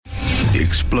The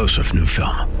explosive new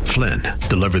film, Flynn,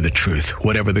 deliver the truth,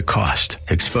 whatever the cost,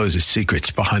 exposes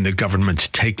secrets behind the government's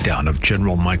takedown of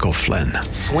General Michael Flynn.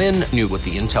 Flynn knew what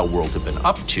the intel world had been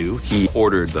up to. He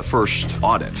ordered the first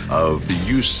audit of the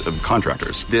use of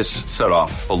contractors. This set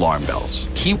off alarm bells.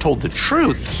 He told the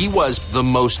truth. He was the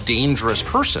most dangerous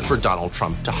person for Donald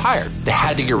Trump to hire. They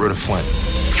had to get rid of Flynn.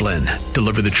 Flynn,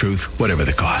 deliver the truth, whatever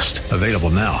the cost. Available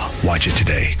now. Watch it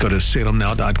today. Go to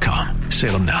salemnow.com.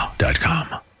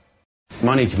 salemnow.com.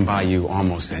 Money can buy you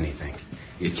almost anything.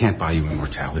 It can't buy you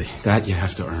immortality. That you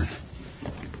have to earn.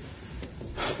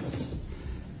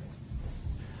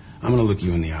 I'm going to look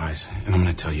you in the eyes, and I'm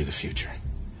going to tell you the future.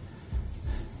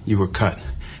 You were cut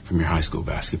from your high school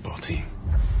basketball team.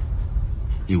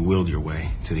 You willed your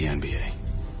way to the NBA.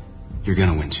 You're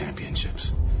going to win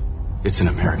championships. It's an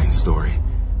American story,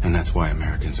 and that's why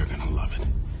Americans are going to love it.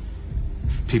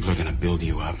 People are going to build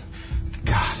you up.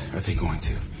 God, are they going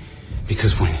to?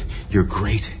 Because when you're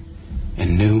great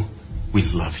and new, we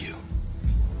love you.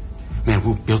 Man,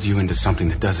 we'll build you into something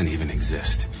that doesn't even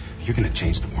exist. You're going to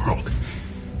change the world.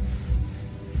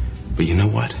 But you know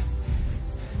what?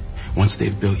 Once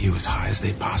they've built you as high as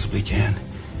they possibly can,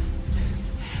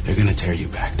 they're going to tear you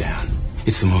back down.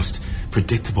 It's the most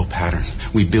predictable pattern.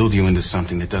 We build you into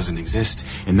something that doesn't exist,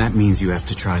 and that means you have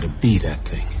to try to be that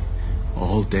thing.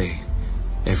 All day,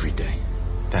 every day.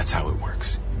 That's how it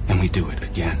works. And we do it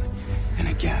again and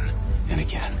again and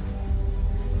again.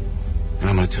 And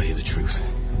I'm going to tell you the truth.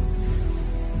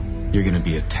 You're going to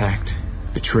be attacked,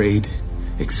 betrayed,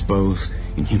 exposed,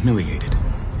 and humiliated.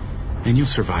 And you'll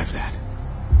survive that.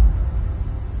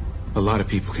 A lot of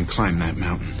people can climb that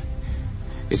mountain.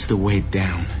 It's the way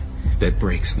down that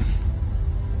breaks them.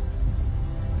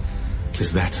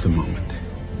 Because that's the moment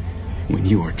when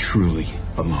you are truly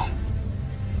alone.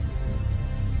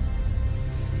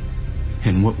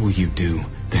 And what will you do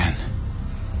then?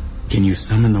 Can you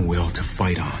summon the will to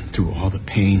fight on through all the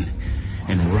pain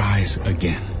and rise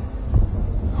again?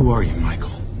 Who are you,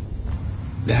 Michael?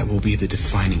 That will be the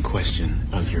defining question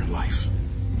of your life.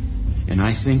 And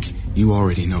I think you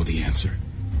already know the answer.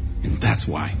 And that's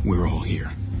why we're all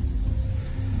here.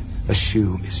 A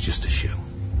shoe is just a shoe.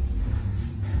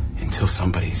 Until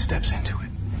somebody steps into it.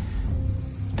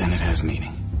 Then it has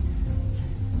meaning.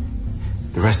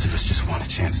 The rest of us just want a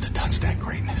chance to touch that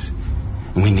greatness.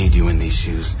 And we need you in these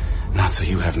shoes, not so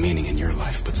you have meaning in your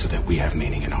life, but so that we have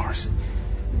meaning in ours.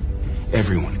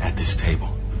 Everyone at this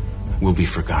table will be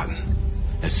forgotten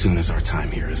as soon as our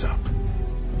time here is up.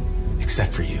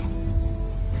 Except for you.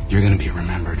 You're going to be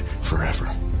remembered forever.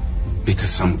 Because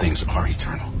some things are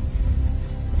eternal.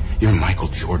 You're Michael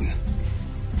Jordan.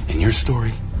 And your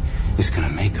story is going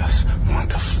to make us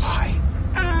want to fly.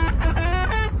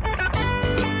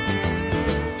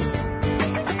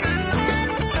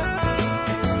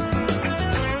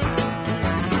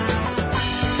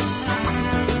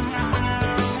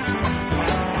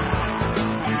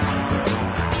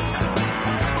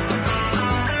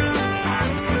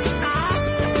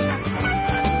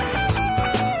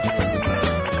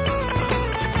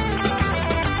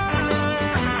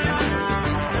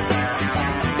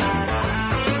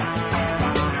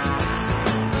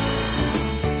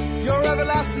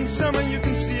 Summer, you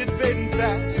can see it fading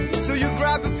fast. So you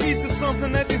grab a piece of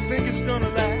something that you think is gonna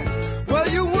last. Well,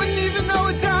 you wouldn't even know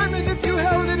a diamond if you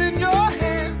held it in your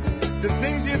hand. The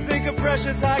things you think are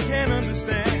precious, I can't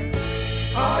understand.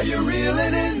 Are you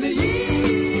reeling in the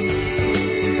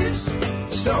years?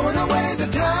 Stowing away the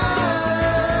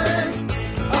time?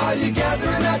 Are you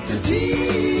gathering up the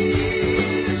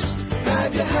tears?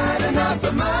 Have you had enough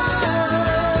of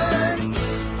mine?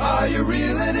 Are you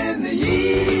reeling in the years?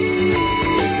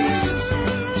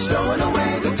 Stowing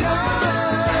away the time.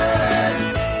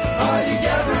 Are you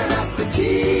gathering up the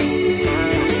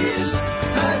tears?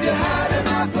 Have you had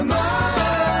enough of mine?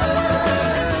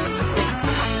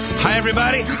 Hi,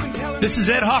 everybody. This is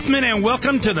Ed Hoffman, and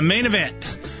welcome to the main event.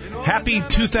 Happy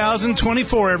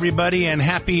 2024, everybody, and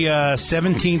happy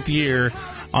 17th year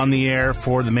on the air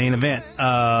for the main event.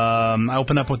 I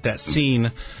open up with that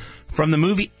scene from the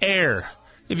movie Air.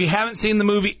 If you haven't seen the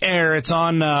movie Air, it's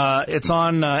on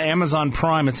Amazon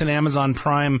Prime. It's an Amazon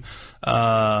Prime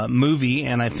movie,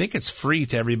 and I think it's free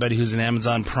to everybody who's an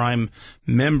Amazon Prime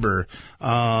member.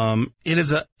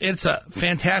 It's a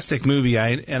fantastic movie.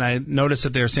 I noticed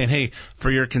that they're saying, hey, for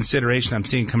your consideration, I'm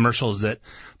seeing commercials that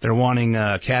they're wanting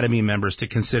Academy members to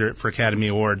consider it for Academy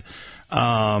Award.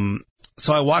 So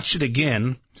I watched it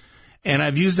again, and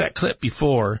I've used that clip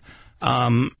before.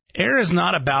 Air is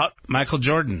not about Michael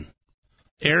Jordan.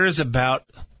 Air is about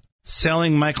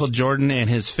selling Michael Jordan and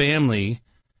his family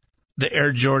the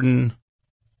Air Jordan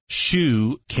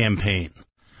shoe campaign.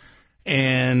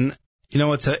 And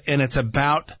it's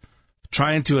about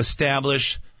trying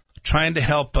to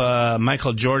help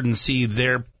Michael Jordan see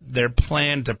their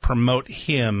plan to promote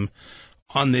him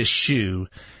on this shoe.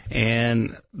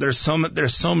 And there's so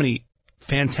many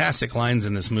fantastic lines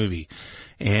in this movie.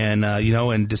 And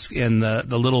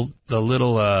the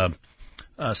little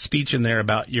speech in there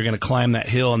about you're going to climb that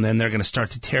hill and then they're going to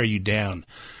start to tear you down.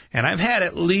 And I've had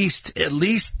at least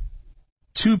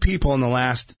two people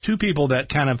that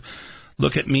kind of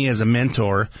look at me as a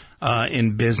mentor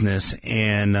in business,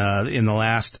 and in the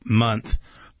last month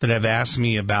that have asked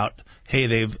me about,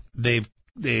 hey, they've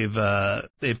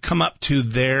come up to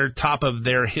their top of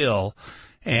their hill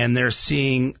and they're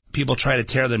seeing people try to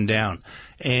tear them down.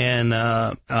 And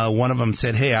one of them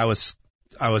said, hey, I was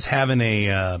having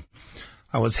a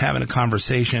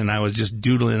conversation and I was just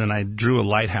doodling and I drew a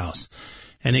lighthouse.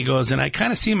 And he goes, and I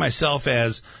kind of see myself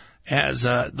as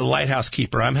the lighthouse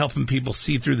keeper. I'm helping people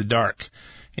see through the dark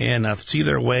and see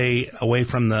their way away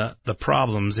from the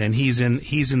problems. And he's in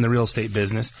the real estate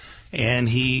business, and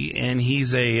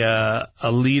he's a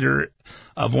leader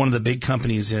of one of the big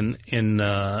companies in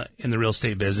the real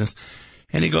estate business.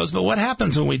 And he goes, but what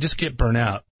happens when we just get burnt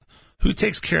out? Who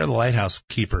takes care of the lighthouse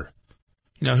keeper?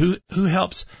 Who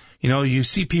helps? You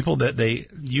see people that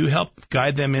you help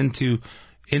guide them into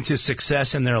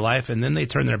success in their life, and then they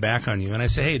turn their back on you. And I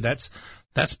say, hey, that's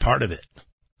part of it.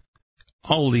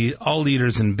 All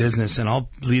leaders in business and all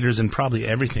leaders in probably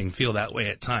everything feel that way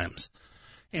at times.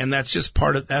 And that's just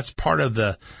part of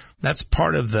the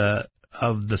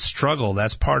struggle.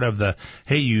 That's part of the,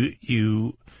 hey,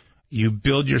 you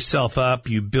build yourself up,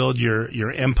 you build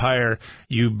your empire,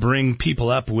 you bring people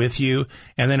up with you.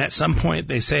 And then at some point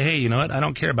they say, hey, you know what? I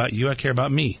don't care about you. I care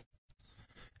about me.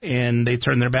 And they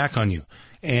turn their back on you.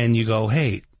 And you go,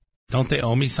 hey, don't they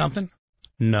owe me something?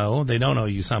 No, they don't owe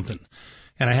you something.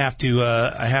 And I have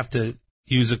to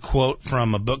use a quote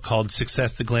from a book called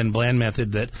Success, the Glenn Bland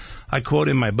Method that I quote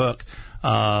in my book,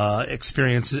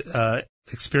 Experience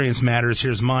Matters.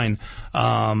 Here's mine.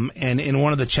 And in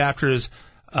one of the chapters,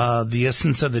 the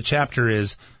essence of the chapter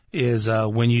is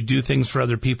when you do things for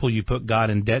other people, you put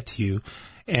God in debt to you,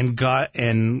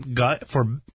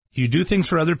 you do things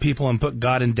for other people and put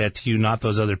God in debt to you, not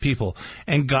those other people.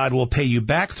 And God will pay you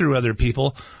back through other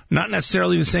people, not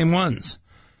necessarily the same ones.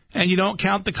 And you don't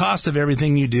count the cost of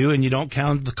everything you do, and you don't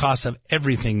count the cost of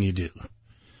everything you do.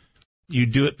 You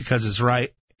do it because it's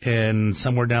right, and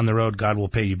somewhere down the road, God will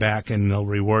pay you back and He'll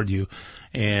reward you.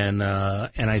 And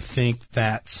I think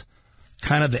that's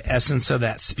kind of the essence of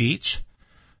that speech.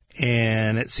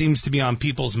 And it seems to be on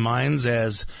people's minds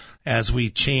as we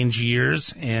change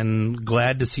years, and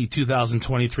glad to see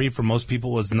 2023 for most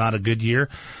people was not a good year.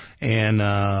 And,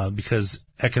 because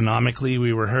economically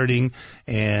we were hurting,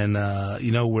 and,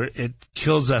 it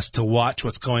kills us to watch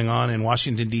what's going on in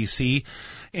Washington DC,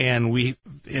 and we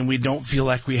don't feel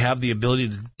like we have the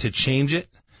ability to change it.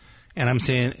 And I'm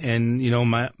saying, and,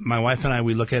 my wife and I,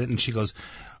 we look at it and she goes,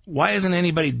 why isn't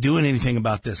anybody doing anything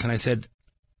about this? And I said,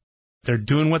 they're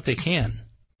doing what they can.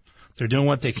 They're doing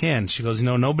what they can. She goes,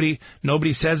 nobody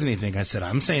says anything. I said,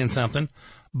 I'm saying something,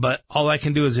 but all I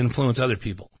can do is influence other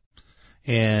people.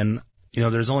 And,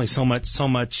 there's only so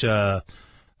much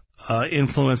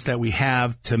influence that we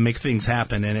have to make things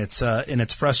happen. And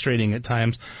it's frustrating at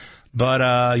times, but,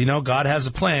 God has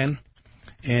a plan,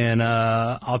 and,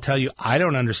 I'll tell you, I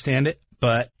don't understand it,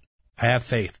 but I have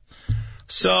faith.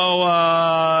 So,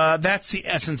 that's the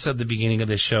essence of the beginning of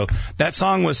this show. That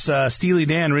song was, Steely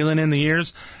Dan, Reeling in the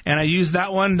Years. And I used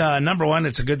that one. Number one,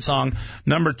 it's a good song.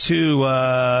 Number two,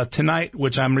 tonight,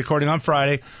 which I'm recording on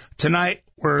Friday. Tonight,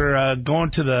 we're, going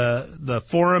to the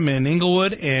Forum in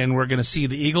Inglewood, and we're going to see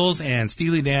the Eagles, and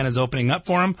Steely Dan is opening up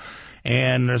for them.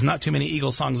 And there's not too many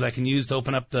Eagle songs I can use to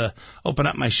open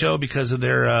up my show because of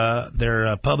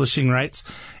their publishing rights.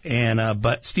 And,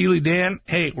 but Steely Dan,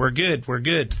 hey, we're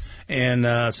good.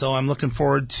 And, so I'm looking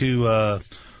forward to,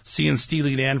 seeing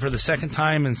Steely Dan for the second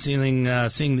time and seeing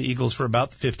the Eagles for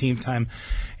about the 15th time.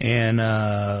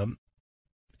 And,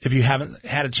 if you haven't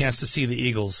had a chance to see the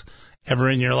Eagles ever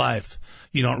in your life,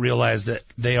 you don't realize that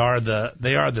they are the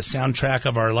soundtrack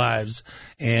of our lives,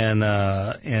 and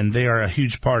they are a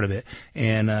huge part of it.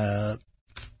 And,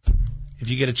 if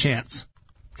you get a chance,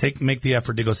 make the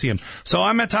effort to go see them. So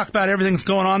I'm going to talk about everything that's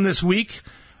going on this week,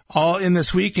 all in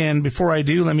this week. And before I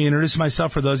do, let me introduce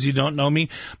myself for those of you who don't know me.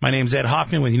 My name's Ed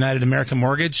Hoffman with United American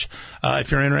Mortgage. If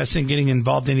you're interested in getting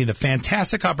involved in any of the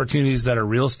fantastic opportunities that are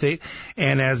real estate,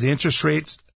 and as the interest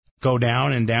rates go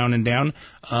down and down and down,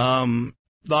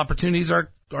 the opportunities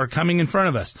are are coming in front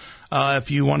of us.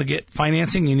 If you want to get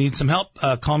financing, you need some help,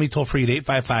 call me toll free at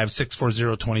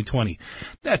 855-640-2020.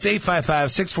 That's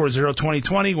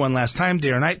 855-640-2020. One last time,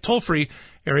 day or night, toll free,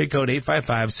 area code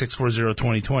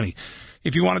 855-640-2020.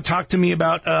 If you want to talk to me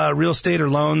about real estate or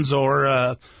loans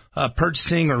or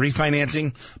purchasing or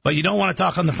refinancing, but you don't want to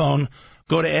talk on the phone,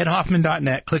 go to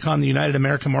edhoffman.net, click on the United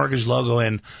American Mortgage logo,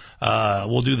 and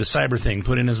we'll do the cyber thing.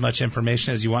 Put in as much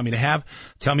information as you want me to have.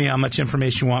 Tell me how much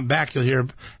information you want back. You'll hear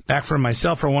back from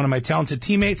myself or one of my talented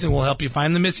teammates, and we'll help you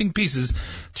find the missing pieces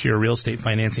to your real estate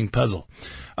financing puzzle.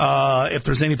 If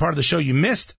there's any part of the show you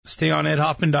missed, stay on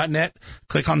edhoffman.net,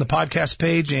 click on the podcast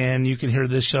page, and you can hear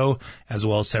this show as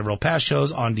well as several past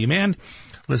shows on demand.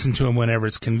 Listen to them whenever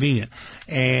it's convenient.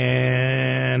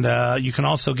 And you can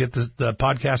also get the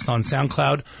podcast on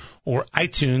SoundCloud or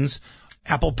iTunes,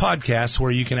 Apple Podcasts,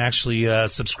 where you can actually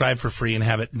subscribe for free and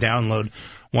have it download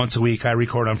once a week. I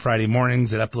record on Friday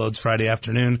mornings. It uploads Friday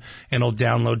afternoon, and it'll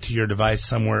download to your device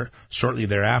somewhere shortly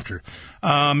thereafter.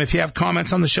 If you have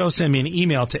comments on the show, send me an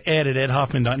email to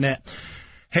ed@edhoffman.net.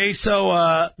 Hey,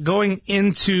 so going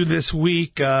into this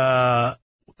week,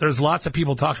 there's lots of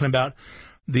people talking about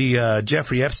the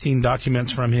Jeffrey Epstein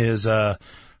documents from his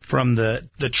from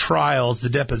the trials, the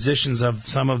depositions of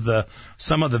some of the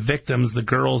victims, the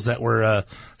girls that were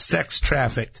sex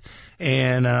trafficked,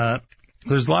 and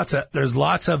there's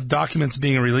lots of documents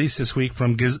being released this week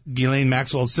from Ghislaine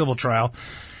Maxwell's civil trial,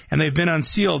 and they've been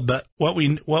unsealed. But what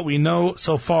we know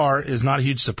so far is not a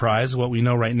huge surprise. What we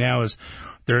know right now is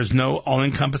there is no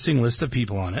all-encompassing list of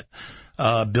people on it.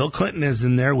 Bill Clinton is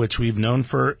in there, which we've known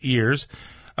for years.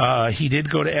 He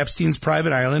did go to Epstein's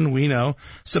private island, we know.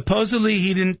 Supposedly,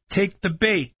 he didn't take the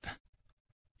bait.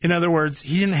 In other words,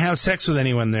 he didn't have sex with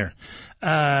anyone there.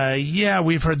 Yeah,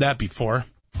 we've heard that before.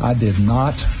 I did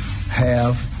not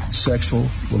have sexual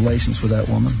relations with that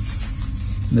woman,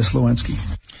 Miss Lewinsky.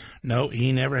 No,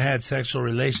 he never had sexual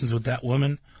relations with that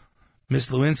woman,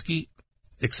 Miss Lewinsky,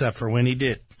 except for when he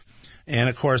did. And,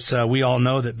 of course, we all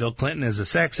know that Bill Clinton is a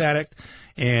sex addict.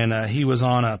 And he was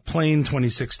on a plane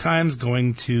 26 times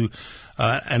going to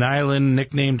an island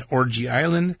nicknamed Orgy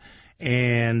Island.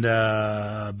 And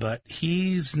but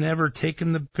he's never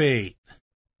taken the bait.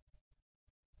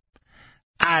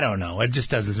 I don't know. It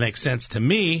just doesn't make sense to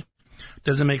me.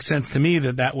 Doesn't make sense to me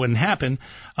that wouldn't happen.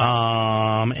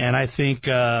 And I think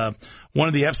one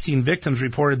of the Epstein victims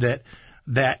reported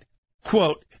that,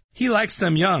 quote, he likes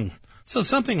them young. So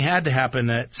something had to happen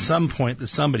at some point that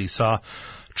somebody saw.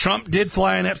 Trump did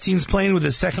fly on Epstein's plane with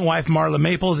his second wife, Marla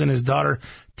Maples, and his daughter,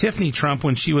 Tiffany Trump,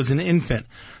 when she was an infant.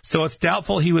 So it's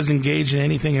doubtful he was engaged in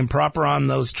anything improper on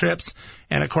those trips.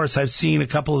 And, of course, I've seen a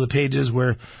couple of the pages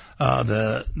where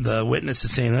the witness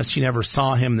is saying that she never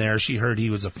saw him there. She heard he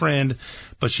was a friend,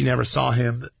 but she never saw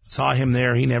him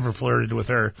there. He never flirted with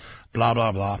her, blah,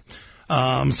 blah, blah.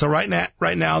 So right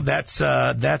now, that's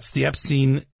the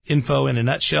Epstein info in a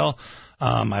nutshell.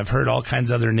 I've heard all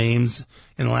kinds of other names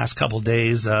in the last couple of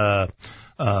days. Alan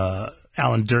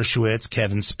Dershowitz,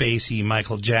 Kevin Spacey,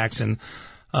 Michael Jackson,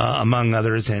 among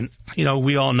others. And,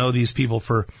 we all know these people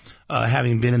for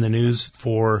having been in the news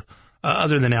for,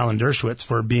 other than Alan Dershowitz,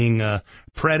 for being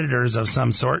predators of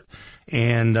some sort.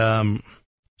 And,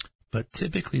 but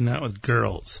typically not with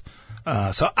girls.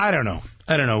 So I don't know.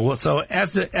 Well, so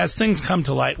as things come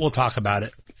to light, we'll talk about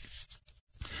it.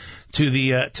 To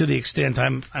the extent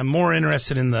I'm more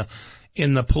interested in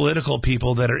the political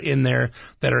people that are in there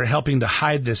that are helping to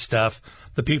hide this stuff,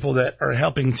 the people that are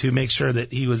helping to make sure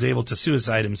that he was able to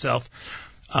suicide himself,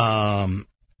 so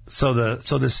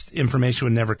this information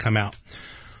would never come out.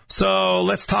 So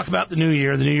let's talk about the new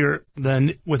year. The new year,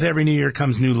 with every new year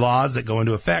comes new laws that go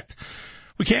into effect.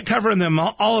 We can't cover them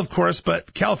all, of course,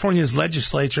 but California's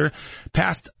legislature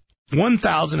passed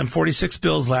 1,046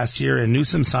 bills last year, and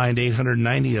Newsom signed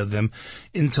 890 of them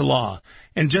into law.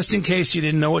 And just in case you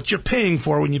didn't know what you're paying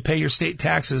for when you pay your state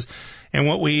taxes and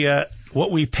what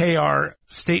we pay our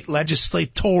state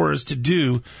legislators to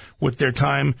do with their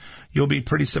time, you'll be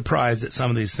pretty surprised at some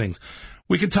of these things.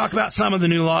 We could talk about some of the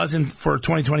new laws for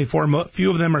 2024. A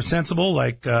few of them are sensible,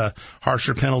 like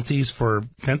harsher penalties for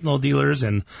fentanyl dealers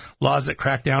and laws that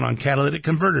crack down on catalytic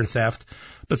converter theft.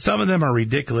 But some of them are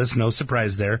ridiculous, no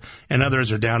surprise there, and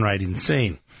others are downright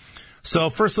insane. So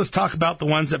first, let's talk about the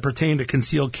ones that pertain to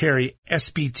concealed carry,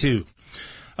 SB 2.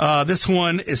 This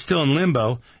one is still in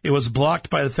limbo. It was blocked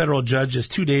by the federal judge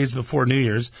just 2 days before New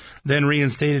Year's, then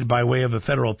reinstated by way of a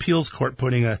federal appeals court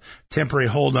putting a temporary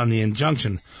hold on the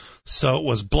injunction. So it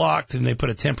was blocked, and they put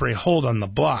a temporary hold on the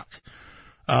block.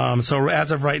 So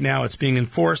as of right now, it's being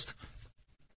enforced,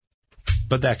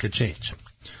 but that could change.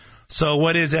 So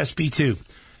what is SB 2?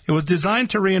 It was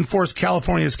designed to reinforce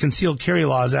California's concealed carry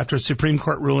laws after a Supreme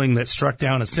Court ruling that struck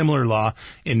down a similar law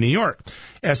in New York.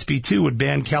 SB 2 would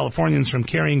ban Californians from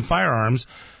carrying firearms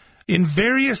in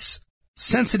various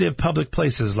sensitive public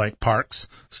places like parks,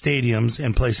 stadiums,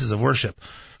 and places of worship.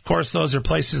 Of course, those are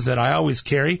places that I always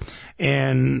carry,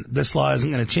 and this law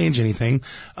isn't going to change anything,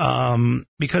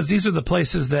 because these are the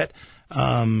places that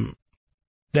the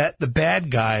bad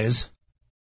guys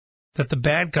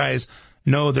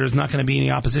know there's not going to be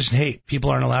any opposition. Hey, people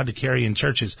aren't allowed to carry in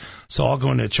churches, so I'll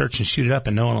go into a church and shoot it up,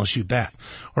 and no one will shoot back.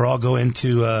 Or I'll go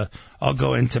into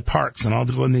parks and I'll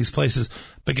go in these places.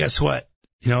 But guess what?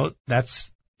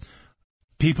 That's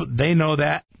people. They know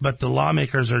that, but the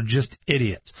lawmakers are just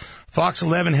idiots. Fox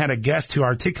 11 had a guest who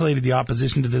articulated the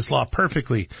opposition to this law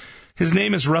perfectly. His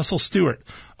name is Russell Stewart,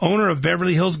 owner of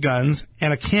Beverly Hills Guns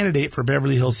and a candidate for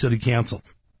Beverly Hills City Council.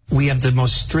 We have the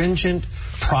most stringent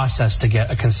process to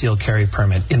get a concealed carry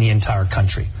permit in the entire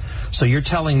country. So you're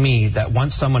telling me that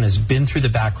once someone has been through the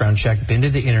background check, been to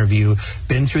the interview,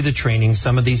 been through the training,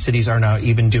 some of these cities are now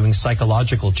even doing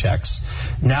psychological checks.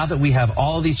 Now that we have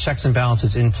all of these checks and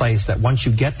balances in place, that once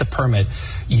you get the permit,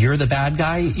 you're the bad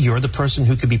guy, you're the person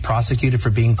who could be prosecuted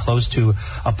for being close to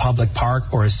a public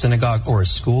park or a synagogue or a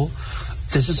school.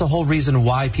 This is the whole reason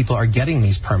why people are getting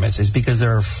these permits, is because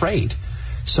they're afraid.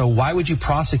 So why would you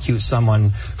prosecute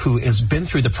someone who has been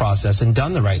through the process and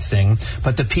done the right thing,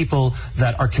 but the people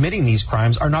that are committing these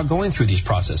crimes are not going through these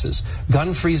processes?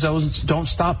 Gun-free zones don't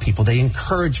stop people. They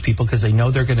encourage people because they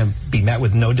know they're going to be met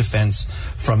with no defense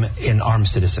from an armed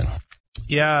citizen.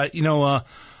 Yeah,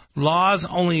 laws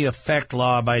only affect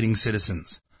law-abiding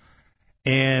citizens.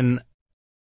 And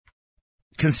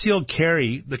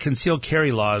the concealed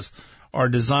carry laws are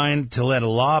designed to let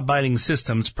law-abiding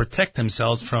systems protect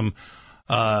themselves from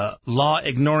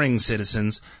law-ignoring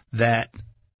citizens that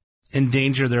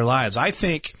endanger their lives. I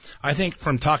think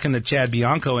from talking to Chad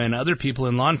Bianco and other people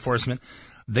in law enforcement,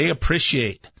 they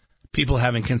appreciate people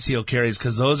having concealed carries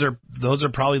because those are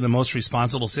probably the most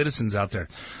responsible citizens out there.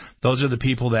 Those are the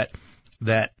people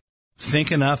that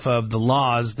think enough of the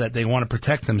laws that they want to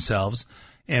protect themselves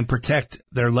and protect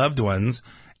their loved ones,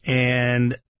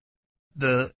 and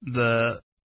the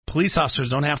police officers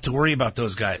don't have to worry about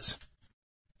those guys,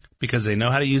 because they know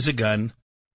how to use a gun,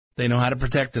 they know how to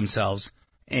protect themselves,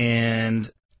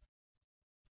 and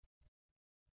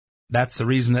that's the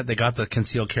reason that they got the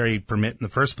concealed carry permit in the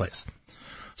first place.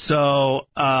 So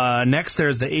next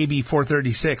there's the AB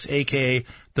 436, a.k.a.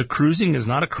 the Cruising is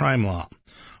Not a Crime Law,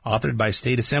 authored by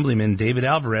State Assemblyman David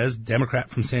Alvarez,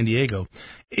 Democrat from San Diego.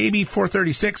 AB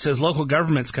 436 says local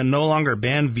governments can no longer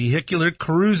ban vehicular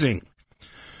cruising.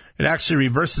 It actually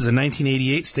reverses a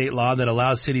 1988 state law that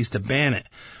allows cities to ban it.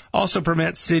 Also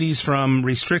permits cities from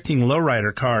restricting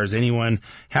lowrider cars. Anyone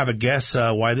have a guess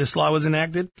why this law was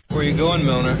enacted? Where are you going,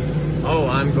 Milner? Oh,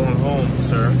 I'm going home,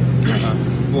 sir.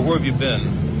 Well, where have you been?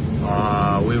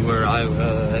 We were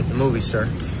at the movies, sir.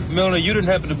 Milner, you didn't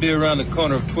happen to be around the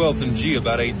corner of 12th and G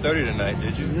about 8:30 tonight,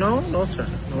 did you? No, sir.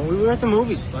 No, we were at the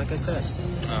movies, like I said.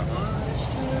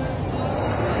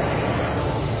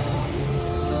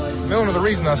 Milner, the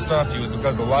reason I stopped you is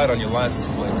because the light on your license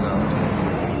plate's out.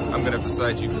 I'm going to have to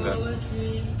cite you for that.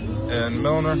 And,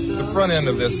 Milner, the front end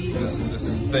of this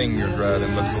thing you're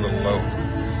driving looks a little low.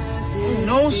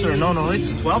 No, sir. No.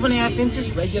 It's 12 and a half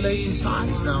inches, regulation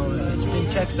size. Now, it's been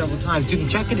checked several times. You can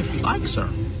check it if you like, sir.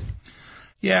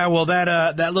 Yeah, well,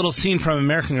 that little scene from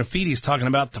American Graffiti is talking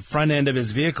about the front end of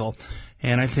his vehicle.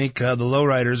 And I think the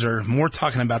lowriders are more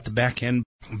talking about the back end.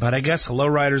 But I guess a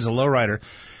lowrider's a lowrider.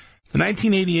 The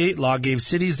 1988 law gave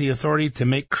cities the authority to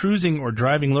make cruising or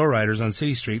driving lowriders on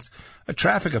city streets a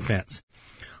traffic offense.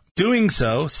 Doing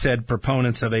so, said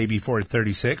proponents of AB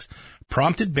 436,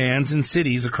 prompted bans in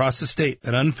cities across the state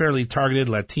that unfairly targeted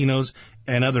Latinos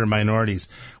and other minorities.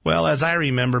 Well, as I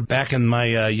remember back in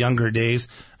my younger days,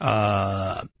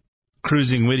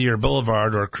 cruising Whittier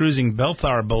Boulevard or cruising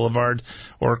Bellflower Boulevard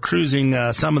or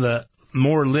cruising some of the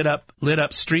more lit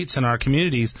up streets in our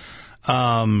communities,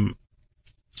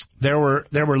 there were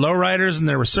lowriders and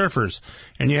there were surfers,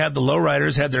 and you had the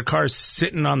lowriders had their cars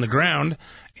sitting on the ground,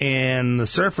 and the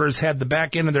surfers had the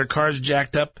back end of their cars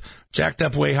jacked up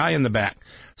way high in the back.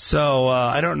 So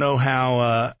I don't know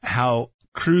how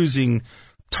cruising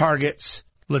targets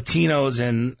Latinos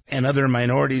and other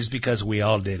minorities, because we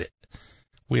all did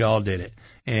it.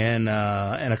 And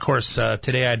of course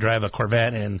today I drive a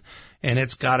Corvette and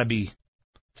it's got to be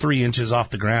 3 inches off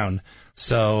the ground.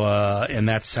 So, and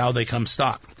that's how they come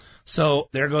stock. So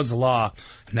there goes the law.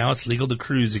 Now it's legal to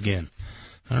cruise again.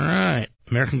 All right.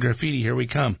 American Graffiti, here we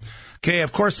come. Okay,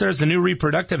 of course, there's the new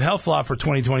reproductive health law for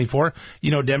 2024.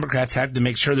 Democrats have to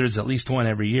make sure there's at least one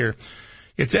every year.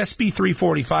 It's SB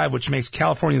 345, which makes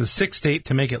California the sixth state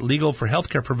to make it legal for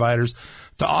healthcare providers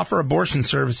to offer abortion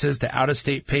services to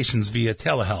out-of-state patients via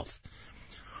telehealth.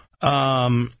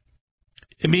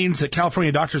 It means that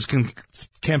California doctors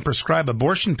can prescribe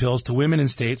abortion pills to women in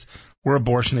states where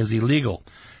abortion is illegal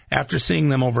after seeing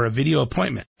them over a video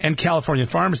appointment, and California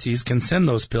pharmacies can send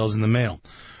those pills in the mail.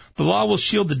 The law will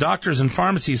shield the doctors and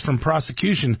pharmacies from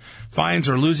prosecution, fines,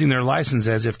 or losing their license,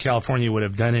 as if California would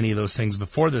have done any of those things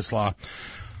before this law.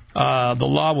 The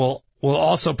law will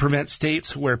also prevent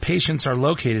states where patients are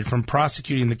located from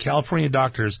prosecuting the California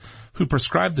doctors who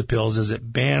prescribe the pills, as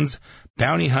it bans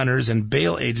bounty hunters and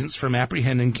bail agents from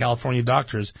apprehending California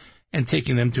doctors and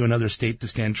taking them to another state to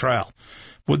stand trial.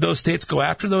 Would those states go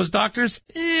after those doctors?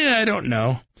 I don't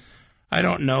know.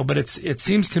 But it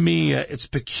seems to me it's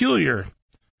peculiar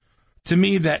to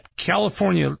me that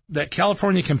California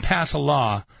can pass a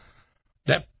law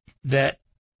that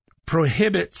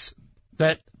prohibits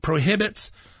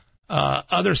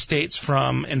other states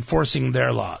from enforcing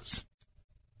their laws.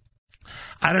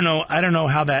 I don't know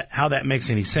how that makes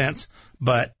any sense,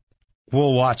 but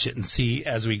we'll watch it and see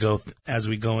as we go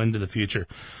into the future.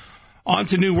 On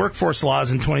to new workforce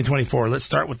laws in 2024. Let's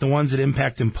start with the ones that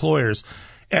impact employers.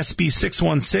 SB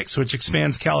 616, which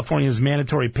expands California's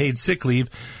mandatory paid sick leave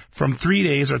from 3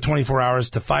 days or 24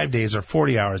 hours to 5 days or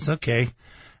 40 hours. Okay.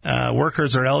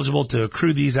 Workers are eligible to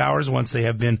accrue these hours once they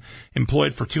have been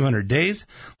employed for 200 days.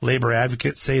 Labor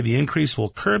advocates say the increase will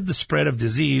curb the spread of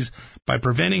disease by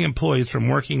preventing employees from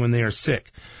working when they are sick.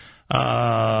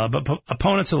 But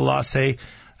opponents of the law say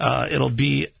it'll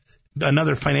be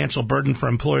another financial burden for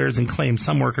employers and claim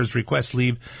some workers request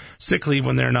sick leave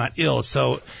when they're not ill.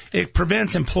 So it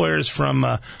prevents employers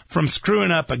from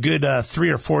screwing up a good 3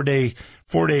 or 4 day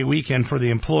weekend for the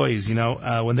employees.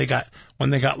 When they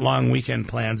got long weekend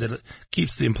plans, it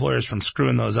keeps the employers from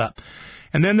screwing those up.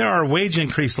 And then there are wage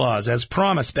increase laws. As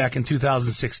promised back in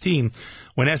 2016,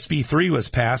 when SB 3 was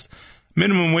passed,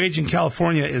 minimum wage in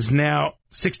California is now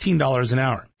 $16 an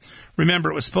hour.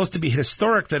 Remember, it was supposed to be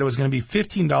historic that it was going to be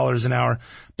 $15 an hour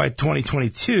by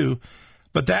 2022,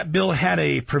 but that bill had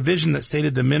a provision that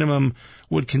stated the minimum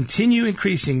would continue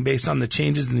increasing based on the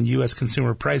changes in the U.S.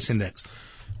 Consumer Price Index,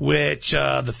 which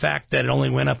the fact that it only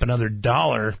went up another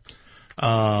 $1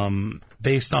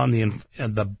 based on the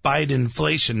Biden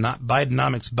inflation, not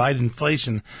Bidenomics, Biden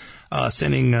inflation,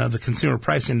 sending the Consumer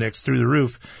Price Index through the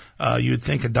roof, you'd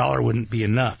think $1 wouldn't be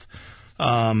enough.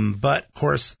 But, of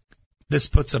course, this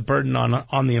puts a burden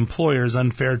on the employers,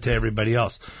 unfair to everybody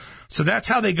else. So that's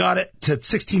how they got it to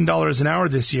 $16 an hour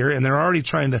this year, and they're already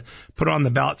trying to put on the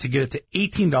ballot to get it to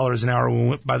 $18 an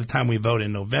hour by the time we vote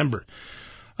in November.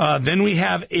 Then we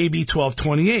have AB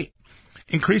 1228.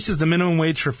 Increases the minimum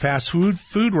wage for fast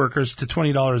food workers to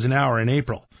 $20 an hour in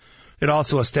April. It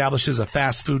also establishes a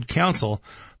fast food council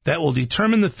that will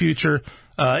determine the future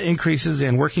increases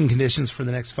in working conditions for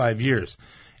the next 5 years.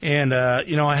 And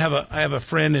I have a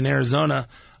friend in Arizona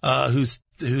who's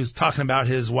talking about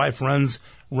his wife runs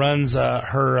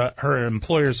her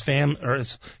employer's or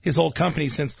his whole company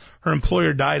since her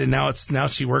employer died, and now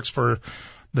she works for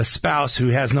the spouse who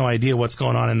has no idea what's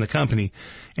going on in the company,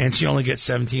 and she only gets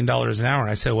 $17 an hour.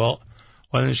 I said, well,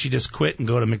 why don't she just quit and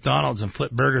go to McDonald's and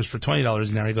flip burgers for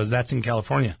 $20 an hour? He goes, that's in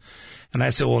California. And I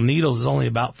said, well, Needles is only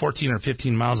about 14 or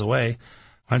 15 miles away.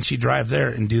 Why don't you drive there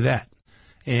and do that?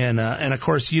 And of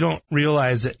course, you don't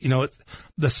realize that, it's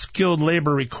the skilled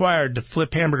labor required to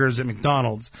flip hamburgers at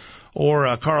McDonald's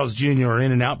or Carl's Jr. or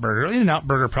In-N-Out Burger. In-N-Out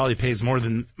Burger probably pays more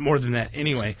than that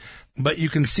anyway. But you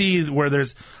can see where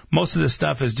most of this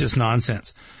stuff is just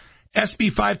nonsense.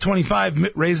 SB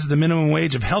 525 raises the minimum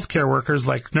wage of healthcare workers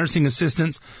like nursing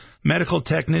assistants, medical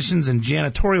technicians, and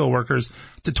janitorial workers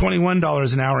to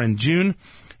 $21 an hour in June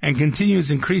and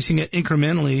continues increasing it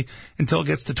incrementally until it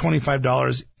gets to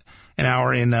 $25 an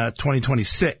hour in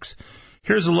 2026.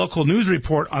 Here's a local news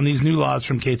report on these new laws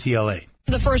from KTLA.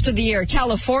 The first of the year,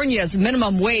 California's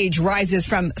minimum wage rises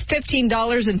from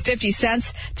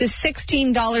 $15.50 to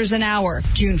 $16 an hour.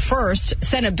 June 1st,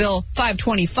 Senate Bill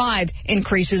 525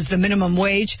 increases the minimum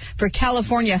wage for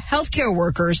California healthcare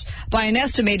workers by an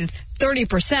estimated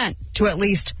 30% to at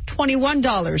least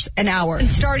 $21 an hour. And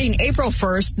starting April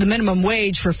 1st, the minimum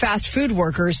wage for fast food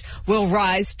workers will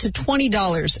rise to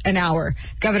 $20 an hour.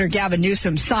 Governor Gavin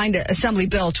Newsom signed Assembly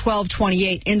Bill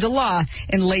 1228 into law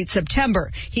in late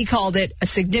September. He called it a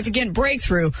significant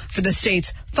breakthrough for the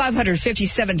state's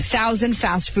 557,000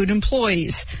 fast food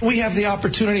employees. We have the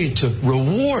opportunity to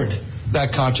reward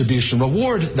that contribution,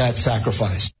 reward that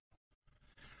sacrifice.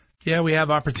 Yeah, we have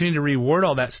opportunity to reward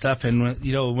all that stuff. And,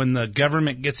 when the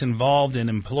government gets involved in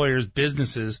employers'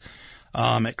 businesses,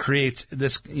 It creates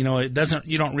this, you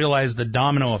don't realize the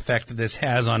domino effect that this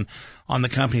has on the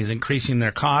companies, increasing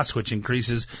their costs, which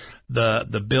increases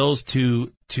the bills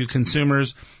to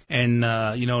consumers. And,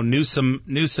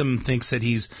 Newsom thinks that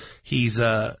he's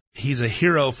a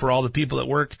hero for all the people that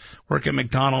work at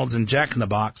McDonald's and Jack in the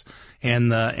Box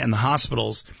and the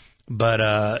hospitals.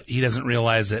 But, he doesn't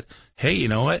realize that, hey, you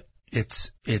know what?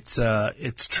 It's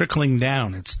trickling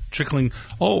down. It's trickling.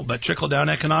 Oh, but trickle down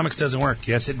economics doesn't work.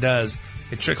 Yes, it does.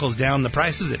 It trickles down the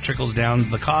prices. It trickles down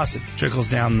the costs. It trickles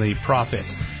down the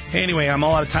profits. Hey, anyway, I'm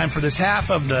all out of time for this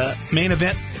half of the main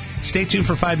event. Stay tuned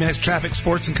for 5 minutes traffic,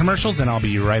 sports, and commercials, and I'll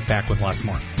be right back with lots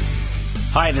more.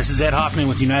 Hi, this is Ed Hoffman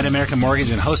with United American Mortgage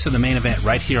and host of the main event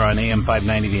right here on AM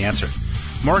 590 The Answer.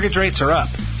 Mortgage rates are up,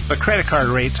 but credit card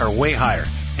rates are way higher,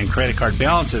 and credit card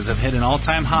balances have hit an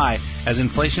all-time high as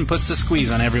inflation puts the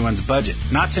squeeze on everyone's budget.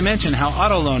 Not to mention how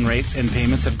auto loan rates and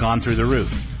payments have gone through the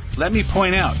roof. Let me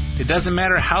point out, it doesn't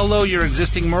matter how low your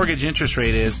existing mortgage interest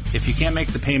rate is if you can't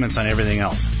make the payments on everything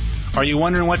else. Are you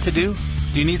wondering what to do?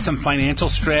 Do you need some financial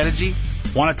strategy?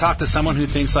 Want to talk to someone who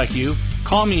thinks like you?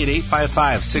 Call me at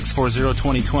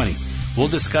 855-640-2020. We'll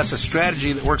discuss a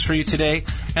strategy that works for you today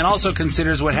and also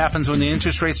considers what happens when the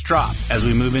interest rates drop as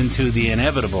we move into the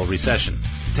inevitable recession.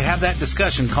 To have that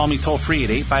discussion, call me toll-free at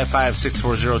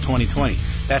 855-640-2020.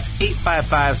 That's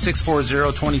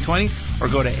 855-640-2020, or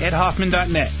go to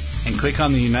edhoffman.net and click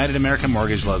on the United American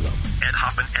Mortgage logo. Ed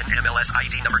Hoffman, NMLS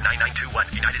ID number 9921.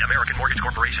 United American Mortgage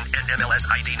Corporation, NMLS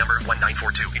ID number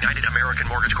 1942. United American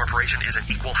Mortgage Corporation is an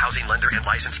equal housing lender and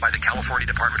licensed by the California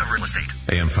Department of Real Estate.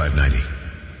 AM 590,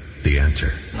 The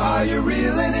Answer. Are you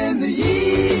reeling in the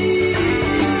years?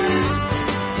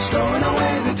 Stowing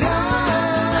away the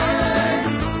time?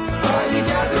 Are you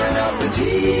gathering up the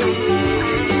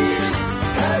tears?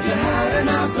 Have you had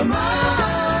enough of mine?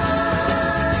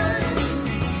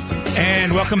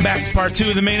 And welcome back to part 2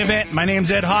 of the main event. My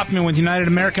name's Ed Hoffman with United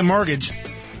American Mortgage.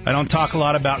 I don't talk a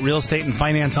lot about real estate and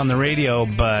finance on the radio,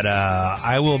 but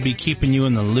I will be keeping you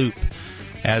in the loop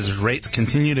as rates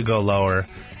continue to go lower.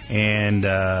 And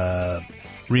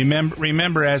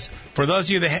remember, as for those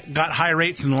of you that got high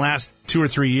rates in the last 2 or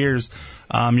 3 years,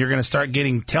 you're going to start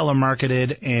getting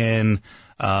telemarketed and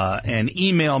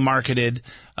email marketed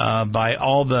by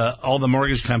all the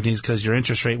mortgage companies because your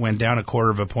interest rate went down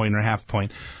 1/4 point or 1/2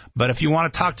 point. But if you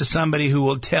want to talk to somebody who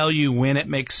will tell you when it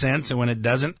makes sense and when it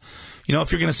doesn't,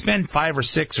 if you're going to spend $5,000 or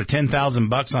 $6,000 or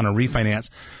 $10,000 on a refinance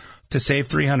to save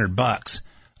 $300,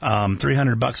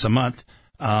 $300 a month,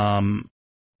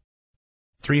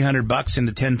 $300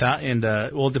 into 10,000,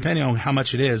 well, depending on how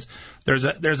much it is,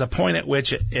 there's a point at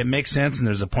which it makes sense, and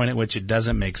there's a point at which it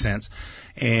doesn't make sense,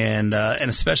 and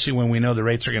especially when we know the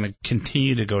rates are going to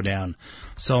continue to go down.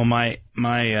 So my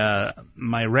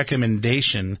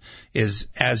recommendation is,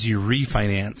 as you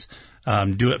refinance,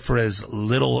 do it for as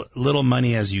little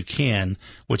money as you can,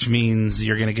 which means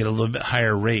you're going to get a little bit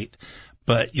higher rate,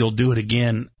 but you'll do it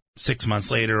again 6 months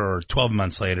later or 12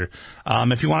 months later.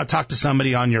 If you want to talk to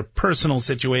somebody on your personal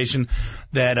situation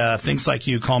that thinks like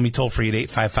you, call me toll free at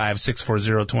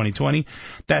 855-640-2020.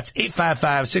 That's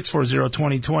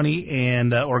 855-640-2020,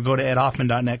 and or go to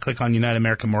edhoffman.net, click on United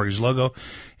American Mortgage logo,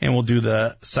 and we'll do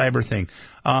the cyber thing.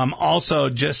 Also,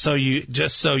 just so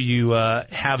you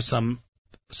have some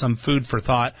food for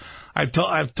thought, I've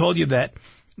told you that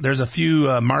there's a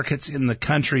few markets in the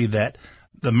country that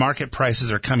the market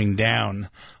prices are coming down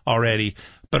already,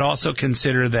 but also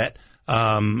consider that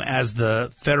as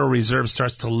the Federal Reserve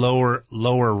starts to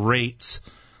lower rates,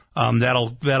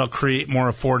 that'll create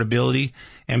more affordability,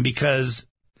 and because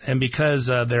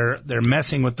they're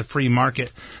messing with the free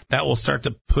market, that will start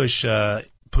to push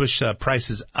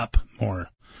prices up more.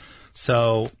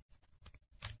 So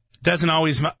doesn't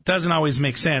always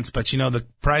make sense, but the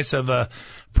price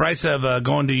of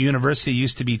going to university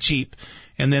used to be cheap.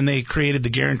 And then they created the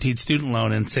guaranteed student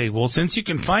loan and say, well, since you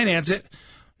can finance it,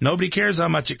 nobody cares how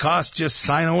much it costs. Just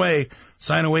sign away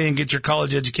and get your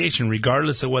college education,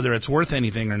 regardless of whether it's worth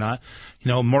anything or not.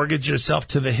 Mortgage yourself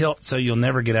to the hilt so you'll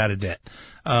never get out of debt.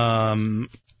 So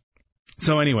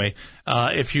anyway,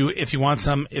 if you want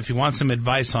some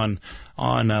advice on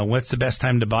what's the best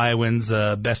time to buy, when's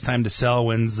the best time to sell,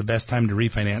 when's the best time to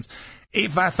refinance,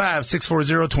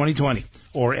 855-640-2020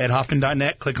 or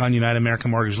edhoffman.net, click on United American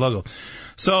Mortgage logo.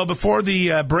 So before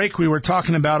the break, we were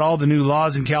talking about all the new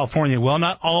laws in California. Well,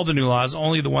 not all the new laws,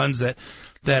 only the ones that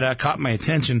caught my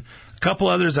attention. A couple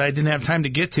others I didn't have time to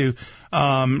get to.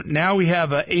 Now we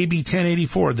have AB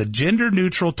 1084, the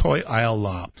gender-neutral toy aisle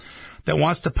law, that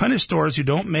wants to punish stores who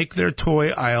don't make their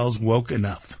toy aisles woke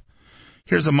enough.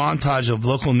 Here's a montage of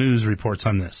local news reports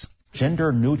on this.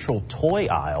 Gender-neutral toy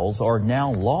aisles are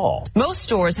now law. Most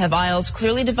stores have aisles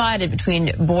clearly divided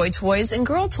between boy toys and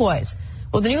girl toys.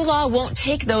 Well, the new law won't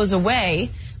take those away,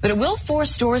 but it will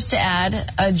force stores to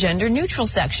add a gender-neutral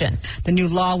section. The new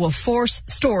law will force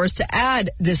stores to add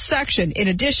this section in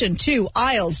addition to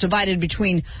aisles divided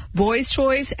between boys'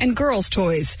 toys and girls'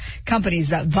 toys. Companies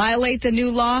that violate the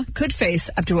new law could face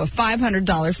up to a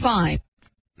 $500 fine.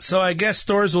 So I guess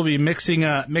stores will be mixing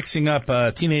up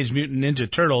Teenage Mutant Ninja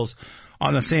Turtles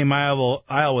on the same aisle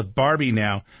with Barbie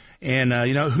now. And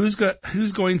who's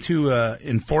going to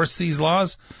enforce these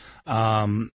laws?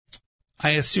 I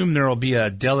assume there will be a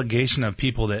delegation of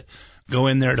people that go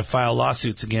in there to file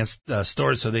lawsuits against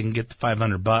stores so they can get the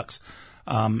 $500.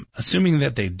 Assuming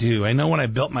that they do. I know when I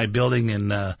built my building in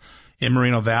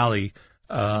Moreno Valley,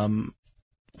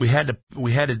 we had to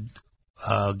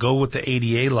go with the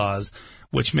ADA laws,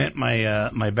 which meant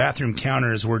my bathroom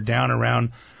counters were down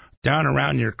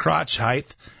around your crotch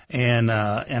height. And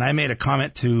I made a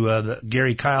comment to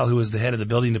Gary Kyle, who was the head of the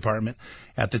building department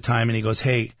at the time, and he goes,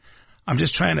 "Hey, I'm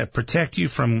just trying to protect you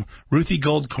from Ruthie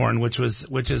Goldcorn,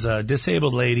 which is a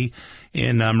disabled lady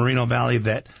in Moreno Valley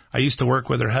that I used to work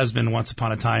with her husband once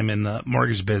upon a time in the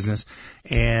mortgage business,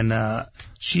 and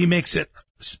she makes it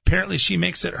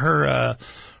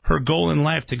her goal in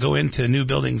life to go into new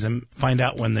buildings and find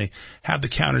out when they have the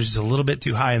counters just a little bit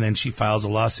too high, and then she files a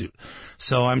lawsuit.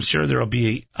 So I'm sure there will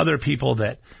be other people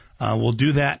that will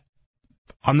do that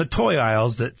on the toy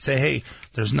aisles that say, hey,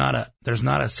 there's not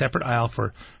a separate aisle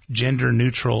for gender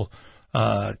neutral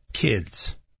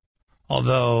kids.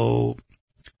 Although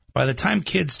by the time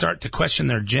kids start to question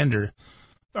their gender,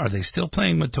 are they still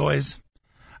playing with toys?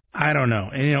 I don't know.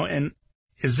 And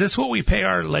is this what we pay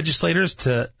our legislators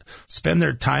to spend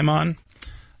their time on?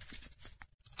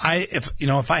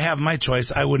 If I have my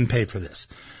choice, I wouldn't pay for this.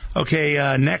 Okay,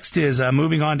 next is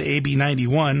moving on to AB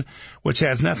 91, which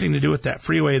has nothing to do with that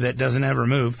freeway that doesn't ever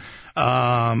move.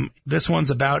 This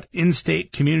one's about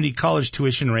in-state community college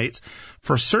tuition rates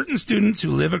for certain students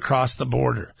who live across the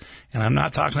border. And I'm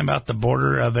not talking about the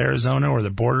border of Arizona or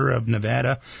the border of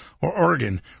Nevada or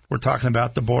Oregon. We're talking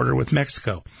about the border with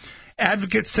Mexico.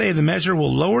 Advocates say the measure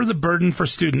will lower the burden for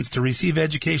students to receive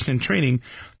education and training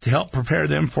to help prepare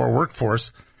them for a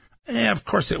workforce. Of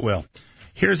course it will.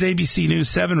 Here's ABC News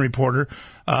 7 reporter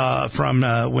from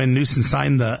when Newsom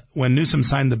signed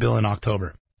the bill in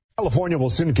October. California will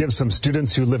soon give some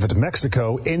students who live in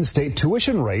Mexico in-state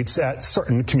tuition rates at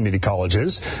certain community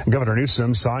colleges. Governor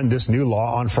Newsom signed this new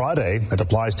law on Friday. It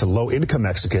applies to low-income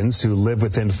Mexicans who live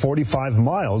within 45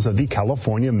 miles of the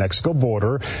California-Mexico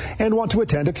border and want to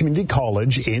attend a community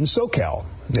college in SoCal.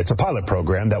 It's a pilot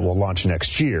program that will launch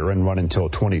next year and run until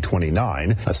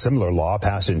 2029. A similar law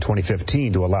passed in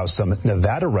 2015 to allow some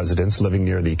Nevada residents living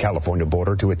near the California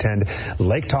border to attend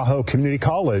Lake Tahoe Community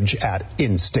College at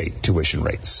in-state tuition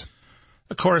rates.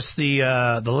 Of course,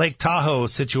 the Lake Tahoe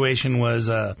situation was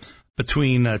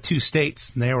between two states.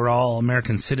 They were all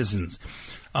American citizens.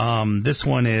 This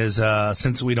one is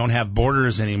since we don't have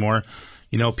borders anymore.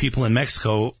 People in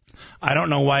Mexico. I don't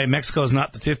know why Mexico is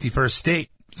not the 51st state,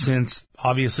 since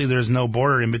obviously there's no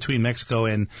border in between Mexico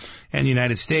and the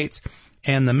United States,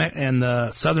 and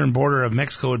the southern border of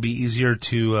Mexico would be easier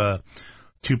to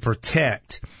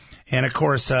protect. And of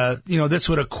course, this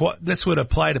would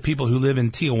apply to people who live in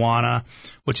Tijuana,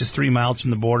 which is 3 miles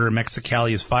from the border.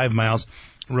 Mexicali is 5 miles.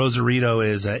 Rosarito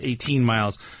is 18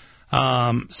 miles.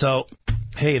 So,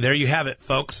 hey, there you have it,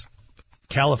 folks.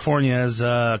 California is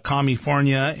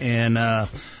California and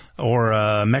or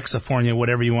Mexifornia,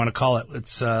 whatever you want to call it.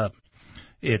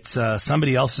 It's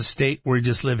somebody else's state. We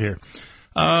just live here.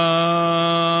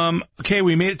 Okay,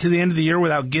 we made it to the end of the year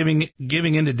without giving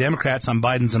in to Democrats on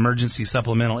Biden's emergency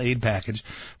supplemental aid package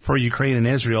for Ukraine and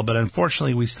Israel, but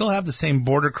unfortunately we still have the same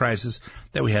border crisis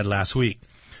that we had last week.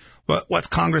 What's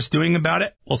Congress doing about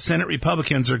it? Well, Senate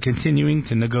Republicans are continuing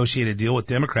to negotiate a deal with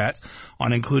Democrats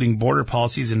on including border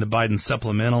policies into Biden's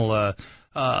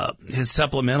his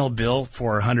supplemental bill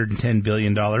for $110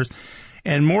 billion.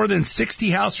 And more than 60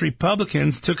 House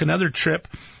Republicans took another trip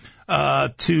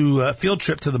field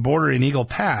trip to the border in Eagle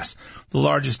Pass, the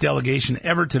largest delegation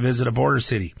ever to visit a border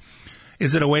city.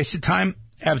 Is it a waste of time?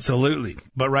 Absolutely.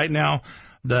 But right now,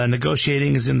 the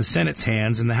negotiating is in the Senate's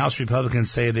hands, and the House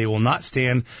Republicans say they will not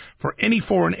stand for any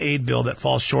foreign aid bill that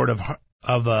falls short of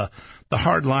the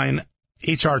hardline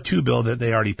H.R. 2 bill that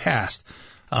they already passed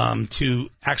to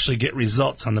actually get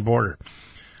results on the border.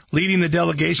 Leading the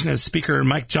delegation is Speaker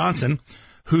Mike Johnson,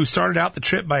 who started out the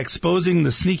trip by exposing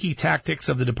the sneaky tactics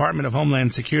of the Department of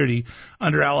Homeland Security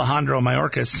under Alejandro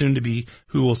Mayorkas,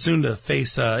 who will soon to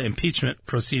face impeachment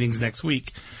proceedings next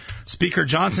week. Speaker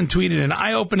Johnson tweeted an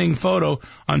eye-opening photo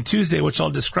on Tuesday, which I'll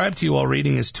describe to you while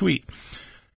reading his tweet.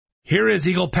 Here is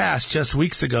Eagle Pass just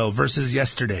weeks ago versus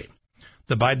yesterday.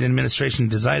 The Biden administration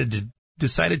decided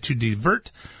to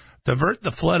divert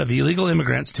the flood of illegal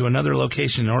immigrants to another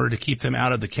location in order to keep them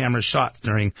out of the camera's shots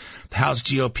during the House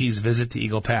GOP's visit to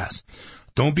Eagle Pass.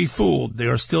 Don't be fooled. They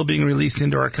are still being released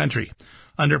into our country.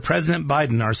 Under President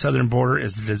Biden, our southern border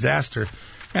is a disaster.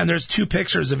 And there's two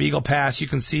pictures of Eagle Pass. You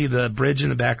can see the bridge in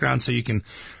the background, so you can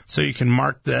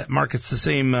mark it's the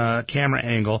same camera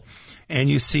angle. And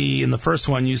you see in the first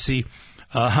one, you see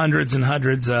hundreds and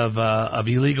hundreds of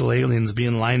illegal aliens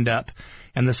being lined up.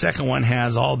 And the second one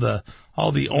has all the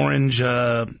orange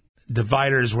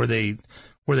dividers where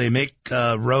they make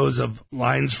rows of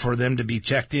lines for them to be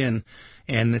checked in,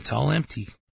 and it's all empty.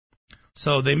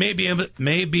 So they may be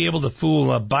able to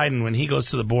fool Biden when he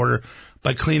goes to the border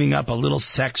by cleaning up a little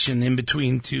section in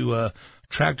between two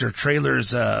tractor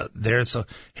trailers there. So,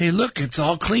 hey, look, it's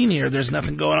all clean here. There's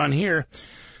nothing going on here.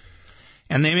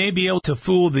 And they may be able to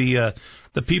fool the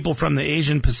people from the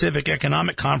Asian Pacific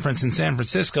Economic Conference in San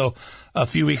Francisco a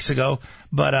few weeks ago.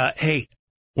 But, hey,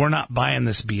 we're not buying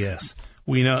this BS.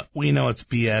 We know it's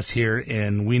BS here,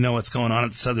 and we know what's going on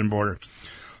at the southern border.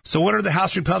 So what are the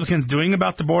House Republicans doing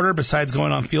about the border besides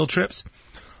going on field trips?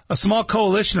 A small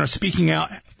coalition are speaking out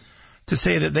to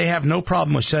say that they have no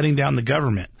problem with shutting down the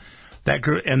government. That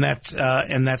group, and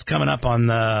that's coming up on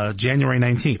January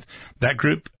 19th. That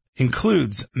group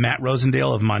includes Matt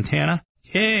Rosendale of Montana,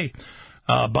 yay,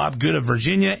 Bob Good of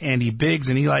Virginia, Andy Biggs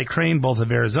and Eli Crane, both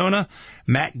of Arizona,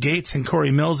 Matt Gaetz and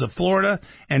Corey Mills of Florida,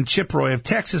 and Chip Roy of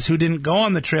Texas, who didn't go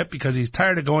on the trip because he's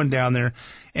tired of going down there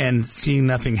and seeing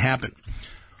nothing happen.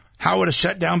 How would a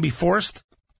shutdown be forced?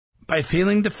 By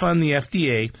failing to fund the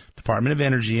FDA, Department of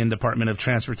Energy, and Department of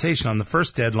Transportation on the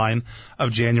first deadline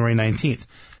of January 19th,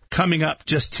 coming up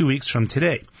just 2 weeks from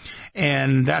today.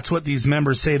 And that's what these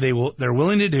members say they're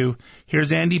willing to do.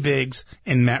 Here's Andy Biggs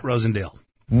and Matt Rosendale.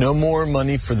 No more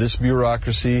money for this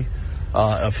bureaucracy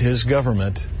of his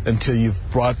government until you've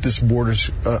brought this border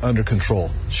under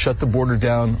control. Shut the border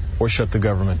down or shut the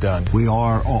government down. We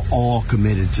are all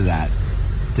committed to that.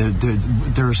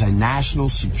 There's a national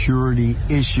security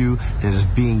issue that is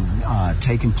being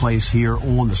taken place here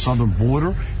on the southern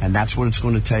border, and that's what it's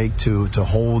going to take to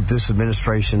hold this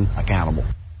administration accountable.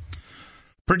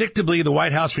 Predictably, the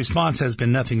White House response has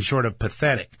been nothing short of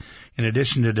pathetic. In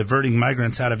addition to diverting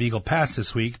migrants out of Eagle Pass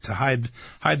this week to hide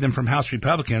them from House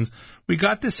Republicans, we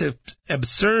got this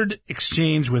absurd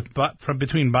exchange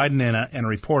between Biden and a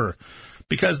reporter.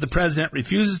 Because the president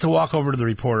refuses to walk over to the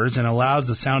reporters and allows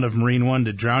the sound of Marine One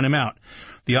to drown him out.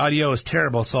 The audio is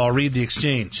terrible, so I'll read the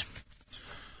exchange.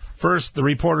 First, the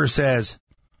reporter says,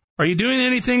 "Are you doing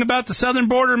anything about the southern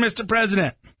border, Mr.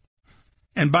 President?"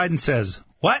 And Biden says,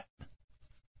 "What?"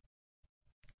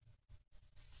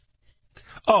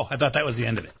 Oh, I thought that was the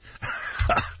end of it.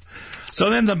 So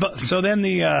then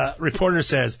the reporter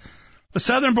says, "The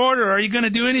southern border, are you going to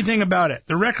do anything about it?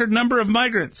 The record number of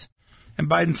migrants." And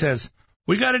Biden says,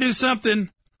 "We got to do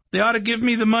something. They ought to give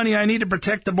me the money I need to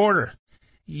protect the border."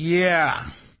 Yeah.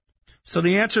 So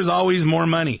the answer is always more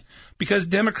money, because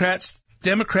Democrats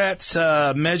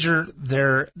measure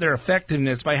their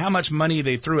effectiveness by how much money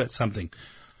they threw at something.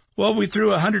 Well, we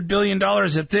threw $100 billion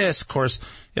at this. Of course,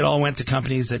 it all went to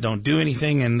companies that don't do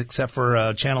anything, and except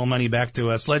for channel money back to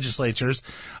us legislators.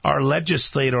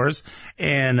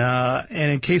 And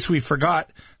in case we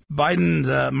forgot,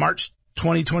 Biden's March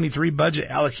 2023 budget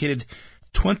allocated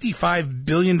 $25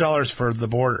 billion for the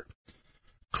border.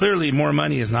 Clearly, more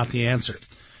money is not the answer.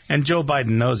 And Joe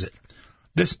Biden knows it.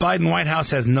 This Biden White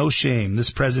House has no shame. This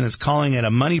president is calling it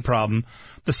a money problem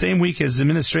the same week as the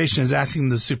administration is asking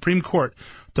the Supreme Court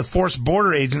to force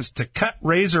border agents to cut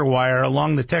razor wire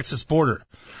along the Texas border.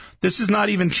 This is not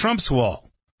even Trump's wall.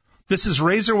 This is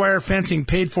razor wire fencing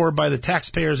paid for by the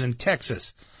taxpayers in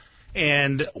Texas.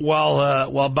 And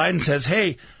while Biden says,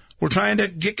 "Hey, we're trying to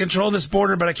get control of this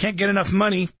border, but I can't get enough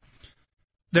money,"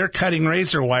 they're cutting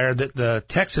razor wire that the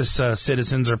Texas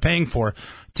citizens are paying for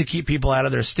to keep people out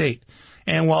of their state.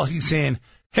 And while he's saying,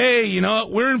 "Hey, you know,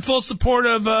 we're in full support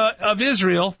of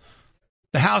Israel,"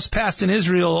 the House passed an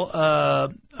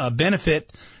Israel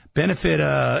benefit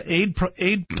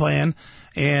aid plan,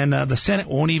 and the Senate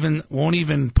won't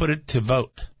even put it to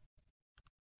vote.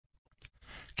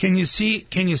 Can you see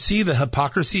the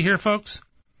hypocrisy here, folks?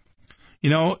 You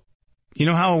know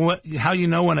how you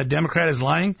know when a Democrat is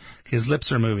lying? His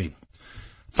lips are moving.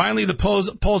 Finally, the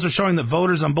polls are showing that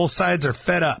voters on both sides are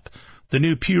fed up. The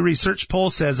new Pew Research poll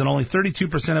says that only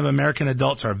 32% of American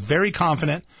adults are very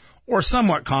confident or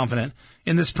somewhat confident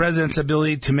in this president's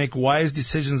ability to make wise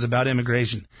decisions about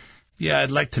immigration. Yeah,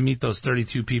 I'd like to meet those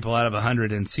 32 people out of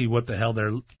 100 and see what the hell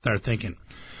they're thinking.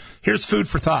 Here's food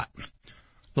for thought.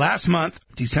 Last month,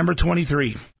 December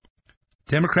 23,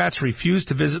 Democrats refused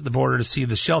to visit the border to see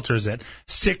the shelters at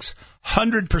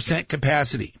 600%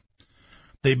 capacity.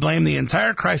 They blamed the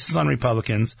entire crisis on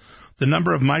Republicans. The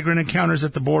number of migrant encounters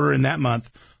at the border in that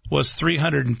month was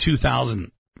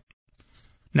 302,000.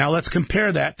 Now let's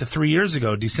compare that to 3 years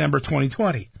ago, December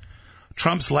 2020,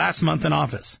 Trump's last month in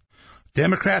office.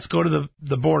 Democrats go to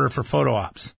the border for photo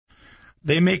ops.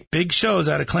 They make big shows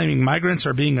out of claiming migrants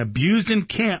are being abused in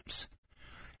camps.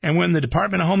 And when the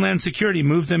Department of Homeland Security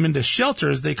moved them into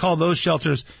shelters, they call those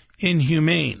shelters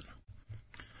inhumane.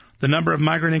 The number of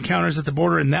migrant encounters at the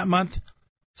border in that month,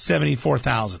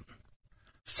 74,000.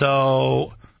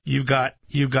 So you've got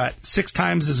 6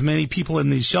 times as many people in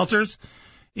these shelters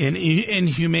in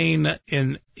inhumane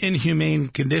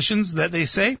conditions that they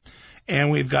say,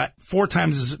 and we've got 4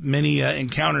 times as many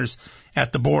encounters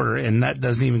at the border, and that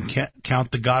doesn't even count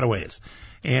the gotaways.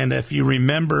 And if you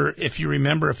remember a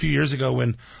few years ago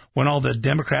when all the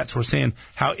Democrats were saying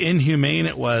how inhumane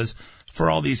it was for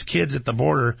all these kids at the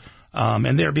border,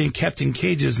 and they're being kept in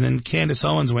cages, and then Candace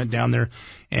Owens went down there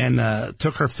and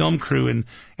took her film crew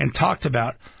and talked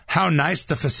about how nice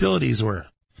the facilities were.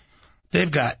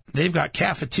 They've got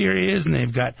cafeterias, and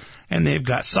they've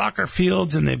got soccer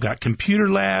fields, and they've got computer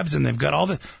labs, and they've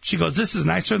got she goes, this is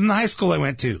nicer than the high school I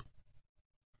went to.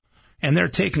 And they're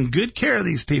taking good care of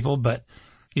these people, but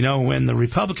when the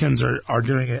Republicans are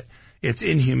doing it, it's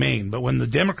inhumane. But when the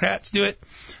Democrats do it,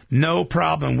 no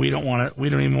problem. We don't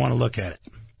even want to look at it.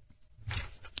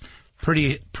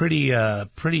 Pretty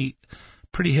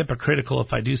hypocritical,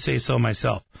 if I do say so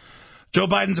myself. Joe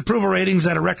Biden's approval ratings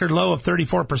at a record low of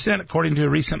 34%, according to a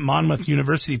recent Monmouth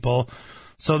University poll.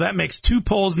 So that makes 2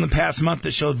 polls in the past month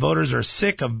that showed voters are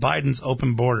sick of Biden's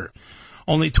open border.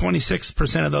 Only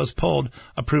 26% of those polled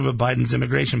approve of Biden's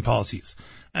immigration policies.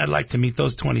 I'd like to meet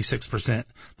those 26%,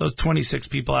 those 26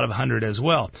 people out of 100 as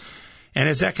well. And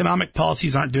his economic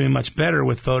policies aren't doing much better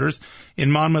with voters.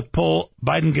 In Monmouth poll,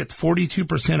 Biden gets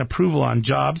 42% approval on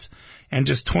jobs and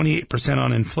just 28%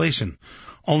 on inflation.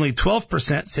 Only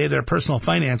 12% say their personal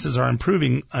finances are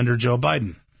improving under Joe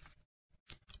Biden.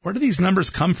 Where do these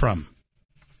numbers come from?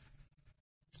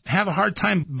 I have a hard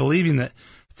time believing that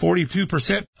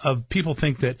 42% of people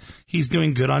think that he's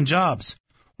doing good on jobs,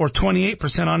 or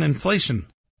 28% on inflation.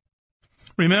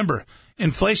 Remember,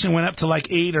 inflation went up to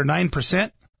like 8 or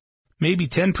 9%, maybe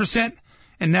 10%,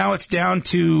 and now it's down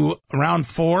to around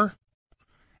 4%.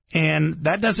 And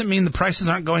that doesn't mean the prices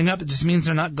aren't going up. It just means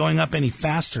they're not going up any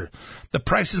faster. The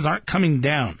prices aren't coming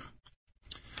down.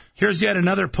 Here's yet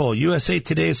another poll. USA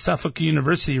Today's Suffolk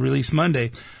University released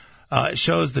Monday. It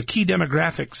shows the key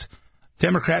demographics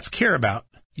Democrats care about.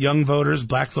 Young voters,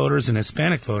 black voters, and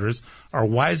Hispanic voters are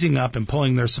wising up and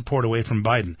pulling their support away from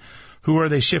Biden. Who are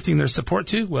they shifting their support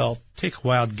to? Well, take a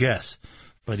wild guess.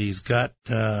 But he's got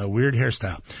a weird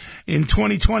hairstyle. In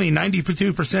 2020,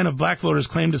 92% of black voters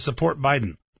claimed to support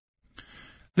Biden.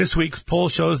 This week's poll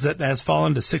shows that has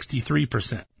fallen to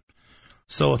 63%.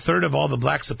 So a third of all the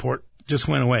black support just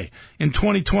went away. In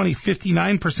 2020,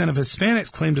 59% of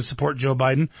Hispanics claimed to support Joe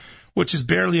Biden, which is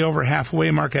barely over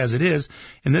halfway mark as it is.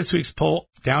 In this week's poll,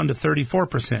 down to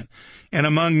 34%. And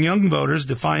among young voters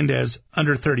defined as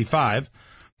under 35,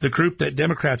 the group that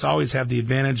Democrats always have the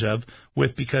advantage of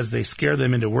with because they scare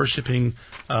them into worshiping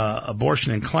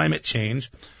abortion and climate change,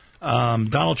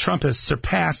 Donald Trump has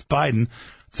surpassed Biden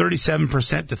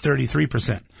 37% to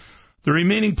 33%. The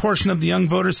remaining portion of the young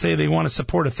voters say they want to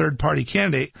support a third-party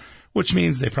candidate, which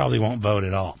means they probably won't vote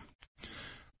at all.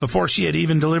 Before she had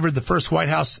even delivered the first White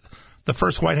House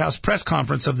press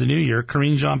conference of the new year,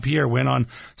 Karine Jean-Pierre went on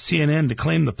CNN to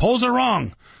claim the polls are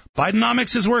wrong.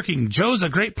 Bidenomics is working. Joe's a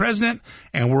great president,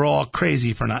 and we're all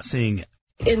crazy for not seeing it.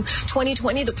 In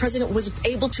 2020, the president was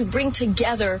able to bring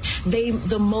together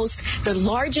the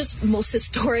largest, most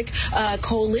historic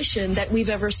coalition that we've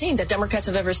ever seen, that Democrats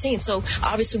have ever seen. So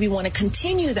obviously we want to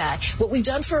continue that. What we've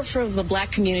done for the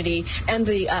black community and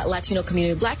the Latino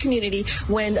community, black community,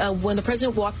 when the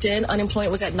president walked in,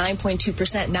 unemployment was at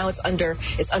 9.2%. Now it's under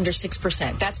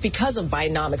 6%. That's because of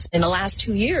Bidenomics. In the last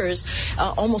 2 years,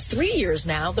 almost 3 years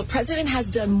now, the president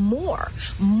has done more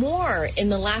in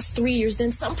the last 3 years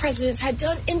than some presidents had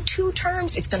done in 2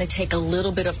 terms. It's going to take a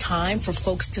little bit of time for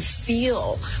folks to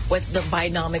feel what the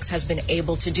Bidenomics has been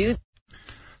able to do.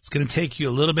 It's going to take you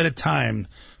a little bit of time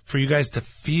for you guys to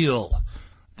feel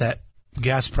that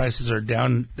gas prices are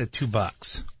down at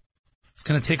 $2. It's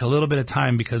going to take a little bit of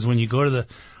time because when you go to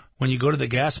the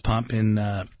gas pump in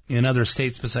other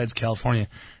states besides California,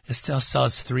 it still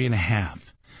sells $3.50.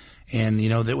 And,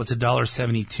 that was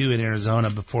 $1.72 in Arizona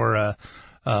before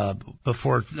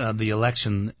the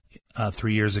election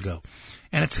 3 years ago.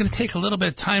 And it's going to take a little bit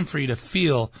of time for you to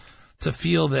feel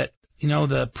that,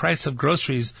 the price of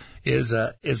groceries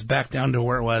is back down to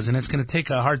where it was. And it's going to take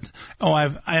a hard,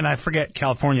 I forget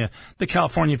California. The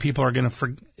California people are going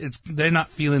to, they're not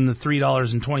feeling the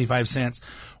 $3.25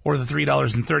 or the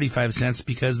 $3.35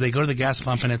 because they go to the gas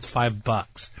pump and it's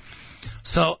 $5.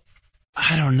 So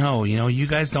I don't know, you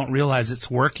guys don't realize it's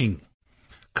working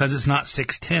because it's not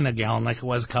 $6.10 a gallon like it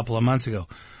was a couple of months ago.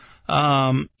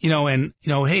 Hey,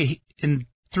 in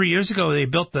 3 years ago, they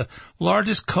built the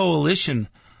largest coalition,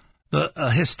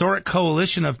 the historic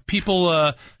coalition of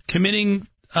people committing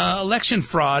election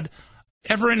fraud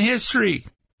ever in history.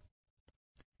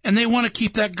 And they want to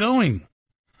keep that going.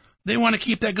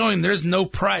 There's no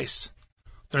price.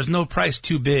 There's no price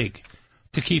too big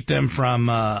to keep them from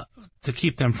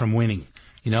winning.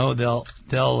 They'll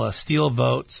steal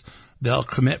votes. They'll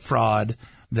commit fraud.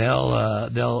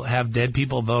 They'll have dead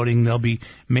people voting. They'll be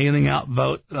mailing out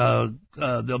votes. And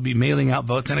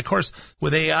of course,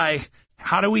 with AI,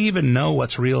 how do we even know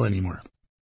what's real anymore?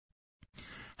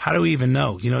 How do we even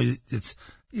know?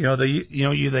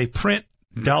 They print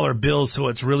dollar bills, so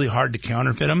it's really hard to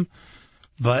counterfeit them.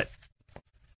 But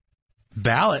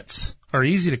ballots are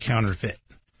easy to counterfeit.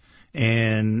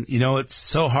 And, it's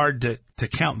so hard to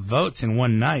count votes in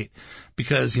one night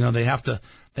because, they have to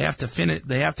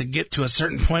get to a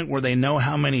certain point where they know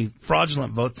how many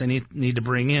fraudulent votes they need to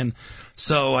bring in.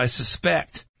 So I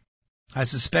suspect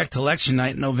election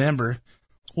night in November,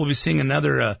 we'll be seeing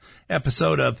another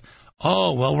episode of,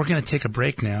 we're going to take a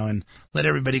break now and let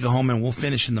everybody go home and we'll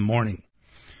finish in the morning.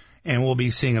 And we'll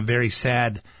be seeing a very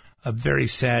sad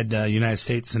United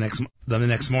States the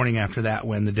next morning after that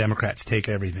when the Democrats take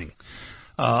everything.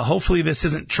 Hopefully this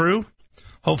isn't true.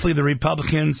 Hopefully the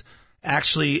Republicans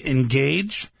actually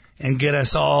engage and get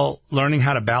us all learning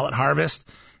how to ballot harvest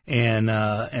and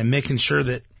make sure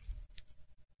that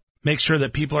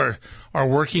people are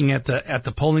working at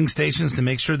the polling stations to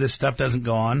make sure this stuff doesn't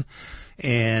go on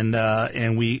and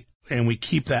we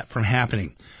keep that from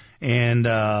happening. And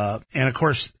of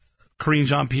course, Karine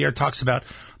Jean-Pierre talks about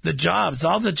the jobs,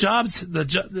 all the jobs,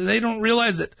 they don't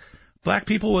realize that black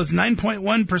people was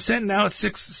 9.1%. Now it's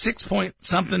 6 point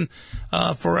something,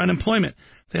 for unemployment.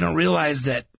 They don't realize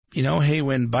that, hey,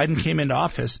 when Biden came into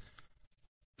office,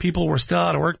 people were still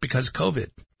out of work because of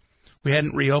COVID. We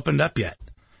hadn't reopened up yet.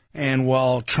 And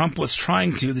while Trump was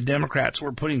trying to, the Democrats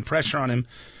were putting pressure on him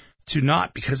to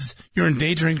not, because you're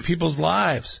endangering people's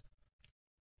lives.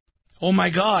 Oh my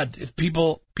God, if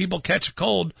people catch a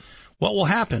cold, what will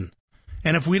happen?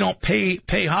 And if we don't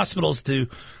pay hospitals to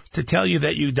tell you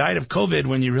that you died of COVID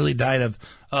when you really died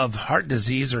of heart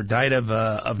disease or died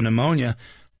of pneumonia,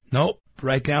 nope,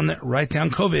 write down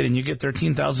COVID and you get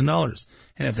 $13,000.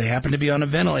 And if they happen to be on a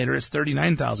ventilator, it's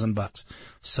 $39,000.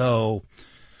 So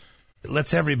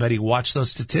let's everybody watch those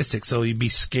statistics so you'd be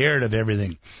scared of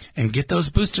everything and get those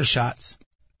booster shots.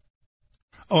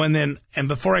 Oh, and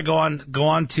before I go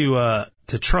on to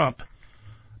Trump,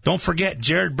 don't forget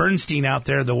Jared Bernstein out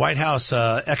there, the White House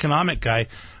economic guy,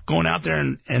 going out there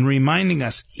and reminding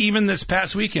us, even this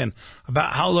past weekend,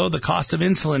 about how low the cost of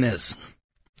insulin is.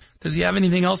 Does he have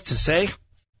anything else to say?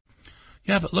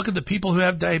 Yeah, but look at the people who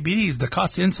have diabetes. The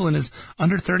cost of insulin is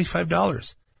under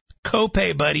 $35.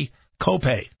 Copay, buddy.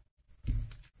 Copay.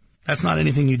 That's not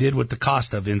anything you did with the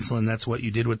cost of insulin. That's what you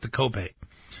did with the copay.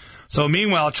 So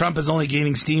meanwhile, Trump is only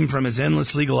gaining steam from his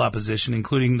endless legal opposition,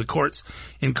 including the courts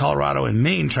in Colorado and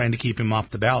Maine trying to keep him off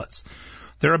the ballots.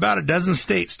 There are about a dozen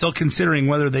states still considering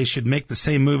whether they should make the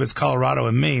same move as Colorado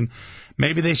and Maine.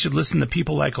 Maybe they should listen to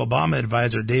people like Obama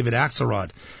advisor David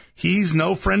Axelrod. He's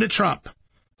no friend of Trump,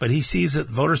 but he sees that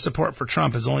voter support for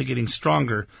Trump is only getting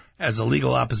stronger as the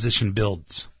legal opposition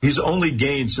builds. He's only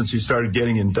gained since he started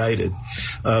getting indicted.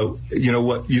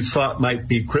 What you thought might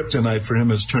be kryptonite for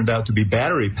him has turned out to be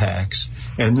battery packs,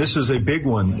 and this is a big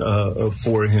one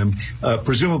for him.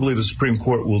 Presumably the Supreme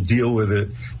Court will deal with it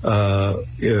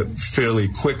fairly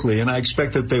quickly, and I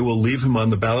expect that they will leave him on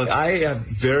the ballot. I have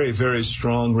very, very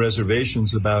strong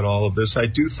reservations about all of this. I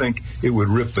do think it would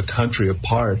rip the country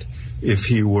apart if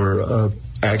he were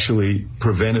actually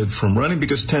prevented from running,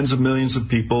 because tens of millions of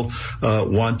people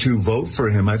want to vote for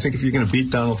him. I think if you're going to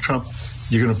beat Donald Trump,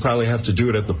 you're going to probably have to do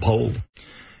it at the poll.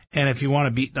 And if you want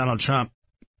to beat Donald Trump,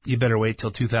 you better wait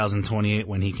till 2028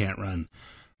 when he can't run,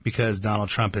 because Donald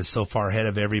Trump is so far ahead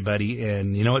of everybody.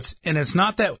 And, it's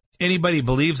not that anybody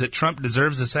believes that Trump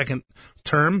deserves a second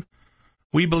term.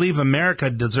 We believe America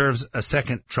deserves a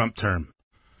second Trump term.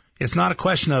 It's not a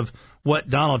question of what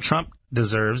Donald Trump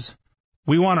deserves.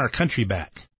 We want our country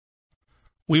back.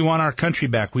 We want our country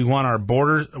back. We want our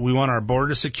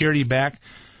border security back.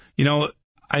 You know,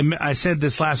 I said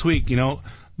this last week, you know,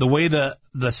 the way the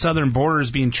southern border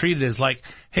is being treated is like,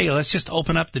 hey, let's just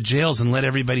open up the jails and let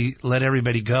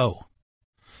everybody go.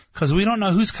 Because we don't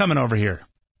know who's coming over here.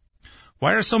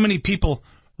 Why are so many people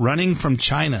running from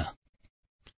China?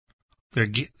 They're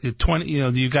 20, you know,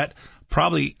 you got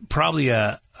probably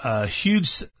a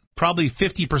huge, probably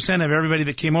 50% of everybody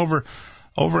that came over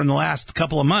in the last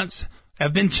couple of months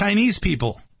have been Chinese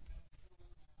people.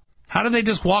 How do they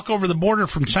just walk over the border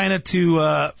from China into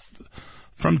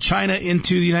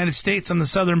the United States on the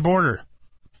southern border?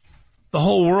 The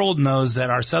whole world knows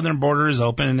that our southern border is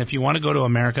open, and if you want to go to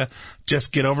America,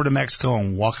 just get over to Mexico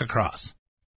and walk across.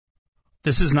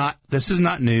 This is not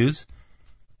news.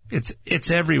 It's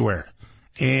everywhere.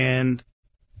 And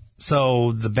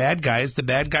so the bad guys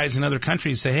in other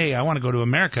countries say, hey, I want to go to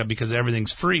America because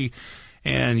everything's free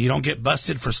and you don't get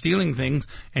busted for stealing things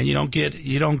and you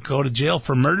don't go to jail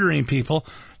for murdering people.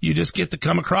 You just get to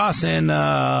come across and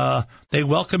they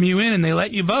welcome you in and they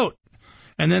let you vote.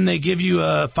 And then they give you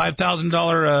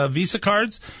 $5,000 Visa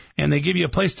cards, and they give you a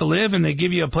place to live, and they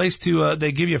give you a place to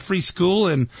they give you a free school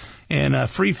and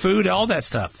free food, all that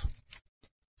stuff.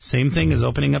 Same thing as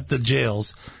opening up the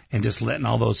jails and just letting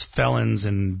all those felons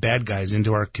and bad guys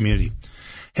into our community.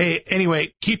 Hey,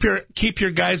 anyway, keep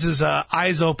your guys'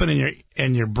 eyes open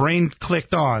and your brain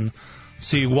clicked on,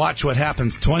 so you watch what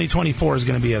happens. 2024 is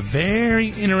going to be a very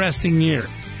interesting year.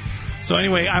 So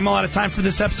anyway, I'm all out of time for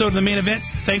this episode of The Main Event.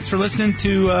 Thanks for listening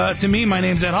to me. My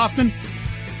name's Ed Hoffman,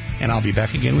 and I'll be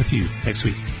back again with you next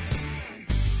week.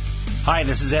 Hi,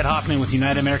 this is Ed Hoffman with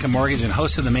United American Mortgage and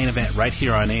host of The Main Event right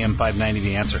here on AM 590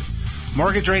 The Answer.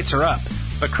 Mortgage rates are up,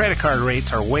 but credit card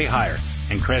rates are way higher,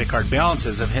 and credit card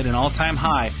balances have hit an all-time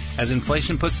high as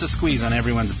inflation puts the squeeze on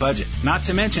everyone's budget. Not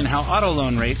to mention how auto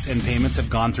loan rates and payments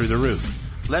have gone through the roof.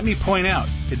 Let me point out,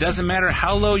 it doesn't matter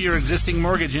how low your existing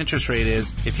mortgage interest rate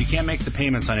is if you can't make the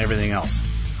payments on everything else.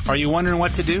 Are you wondering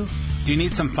what to do? Do you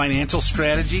need some financial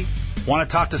strategy? Want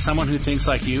to talk to someone who thinks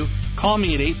like you? Call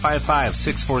me at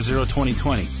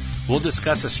 855-640-2020. We'll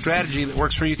discuss a strategy that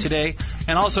works for you today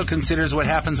and also considers what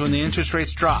happens when the interest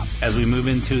rates drop as we move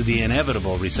into the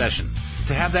inevitable recession.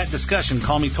 To have that discussion,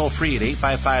 call me toll-free at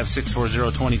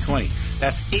 855-640-2020.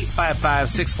 That's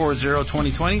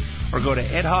 855-640-2020, or go to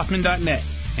edhoffman.net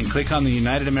and click on the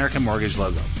United American Mortgage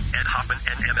logo. Ed Hoffman,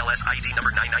 NMLS ID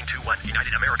number 9921.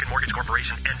 United American Mortgage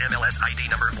Corporation, NMLS ID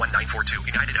number 1942.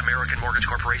 United American Mortgage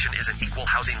Corporation is an equal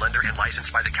housing lender and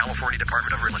licensed by the California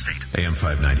Department of Real Estate. AM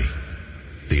 590,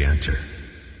 The Answer.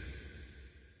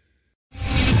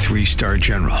 3-star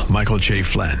General Michael J.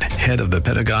 Flynn, head of the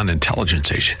Pentagon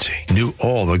Intelligence Agency, knew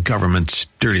all the government's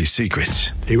dirty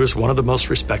secrets. He was one of the most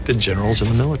respected generals in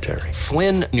the military.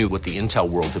 Flynn knew what the intel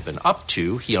world had been up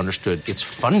to. He understood its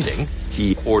funding.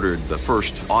 He ordered the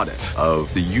first audit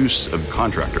of the use of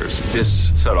contractors.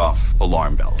 This set off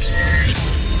alarm bells.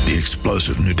 The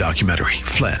explosive new documentary,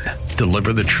 Flynn,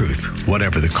 Deliver the Truth,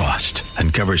 Whatever the Cost,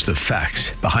 uncovers the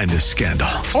facts behind this scandal.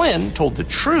 Flynn told the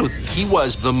truth. He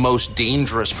was the most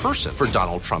dangerous person for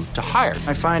Donald Trump to hire.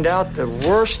 I find out the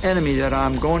worst enemy that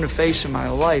I'm going to face in my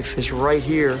life is right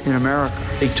here in America.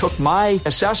 They took my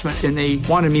assessment and they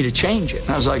wanted me to change it. And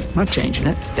I was like, I'm not changing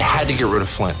it. They had to get rid of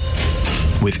Flynn.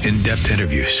 With in-depth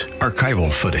interviews,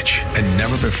 archival footage, and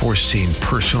never-before-seen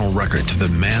personal records of the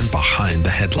man behind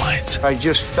the headlines. I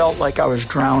just felt like I was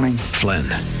drowning. Flynn,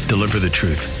 Deliver the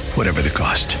Truth, Whatever the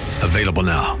Cost. Available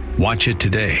now. Watch it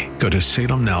today. Go to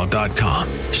salemnow.com.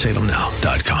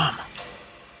 salemnow.com.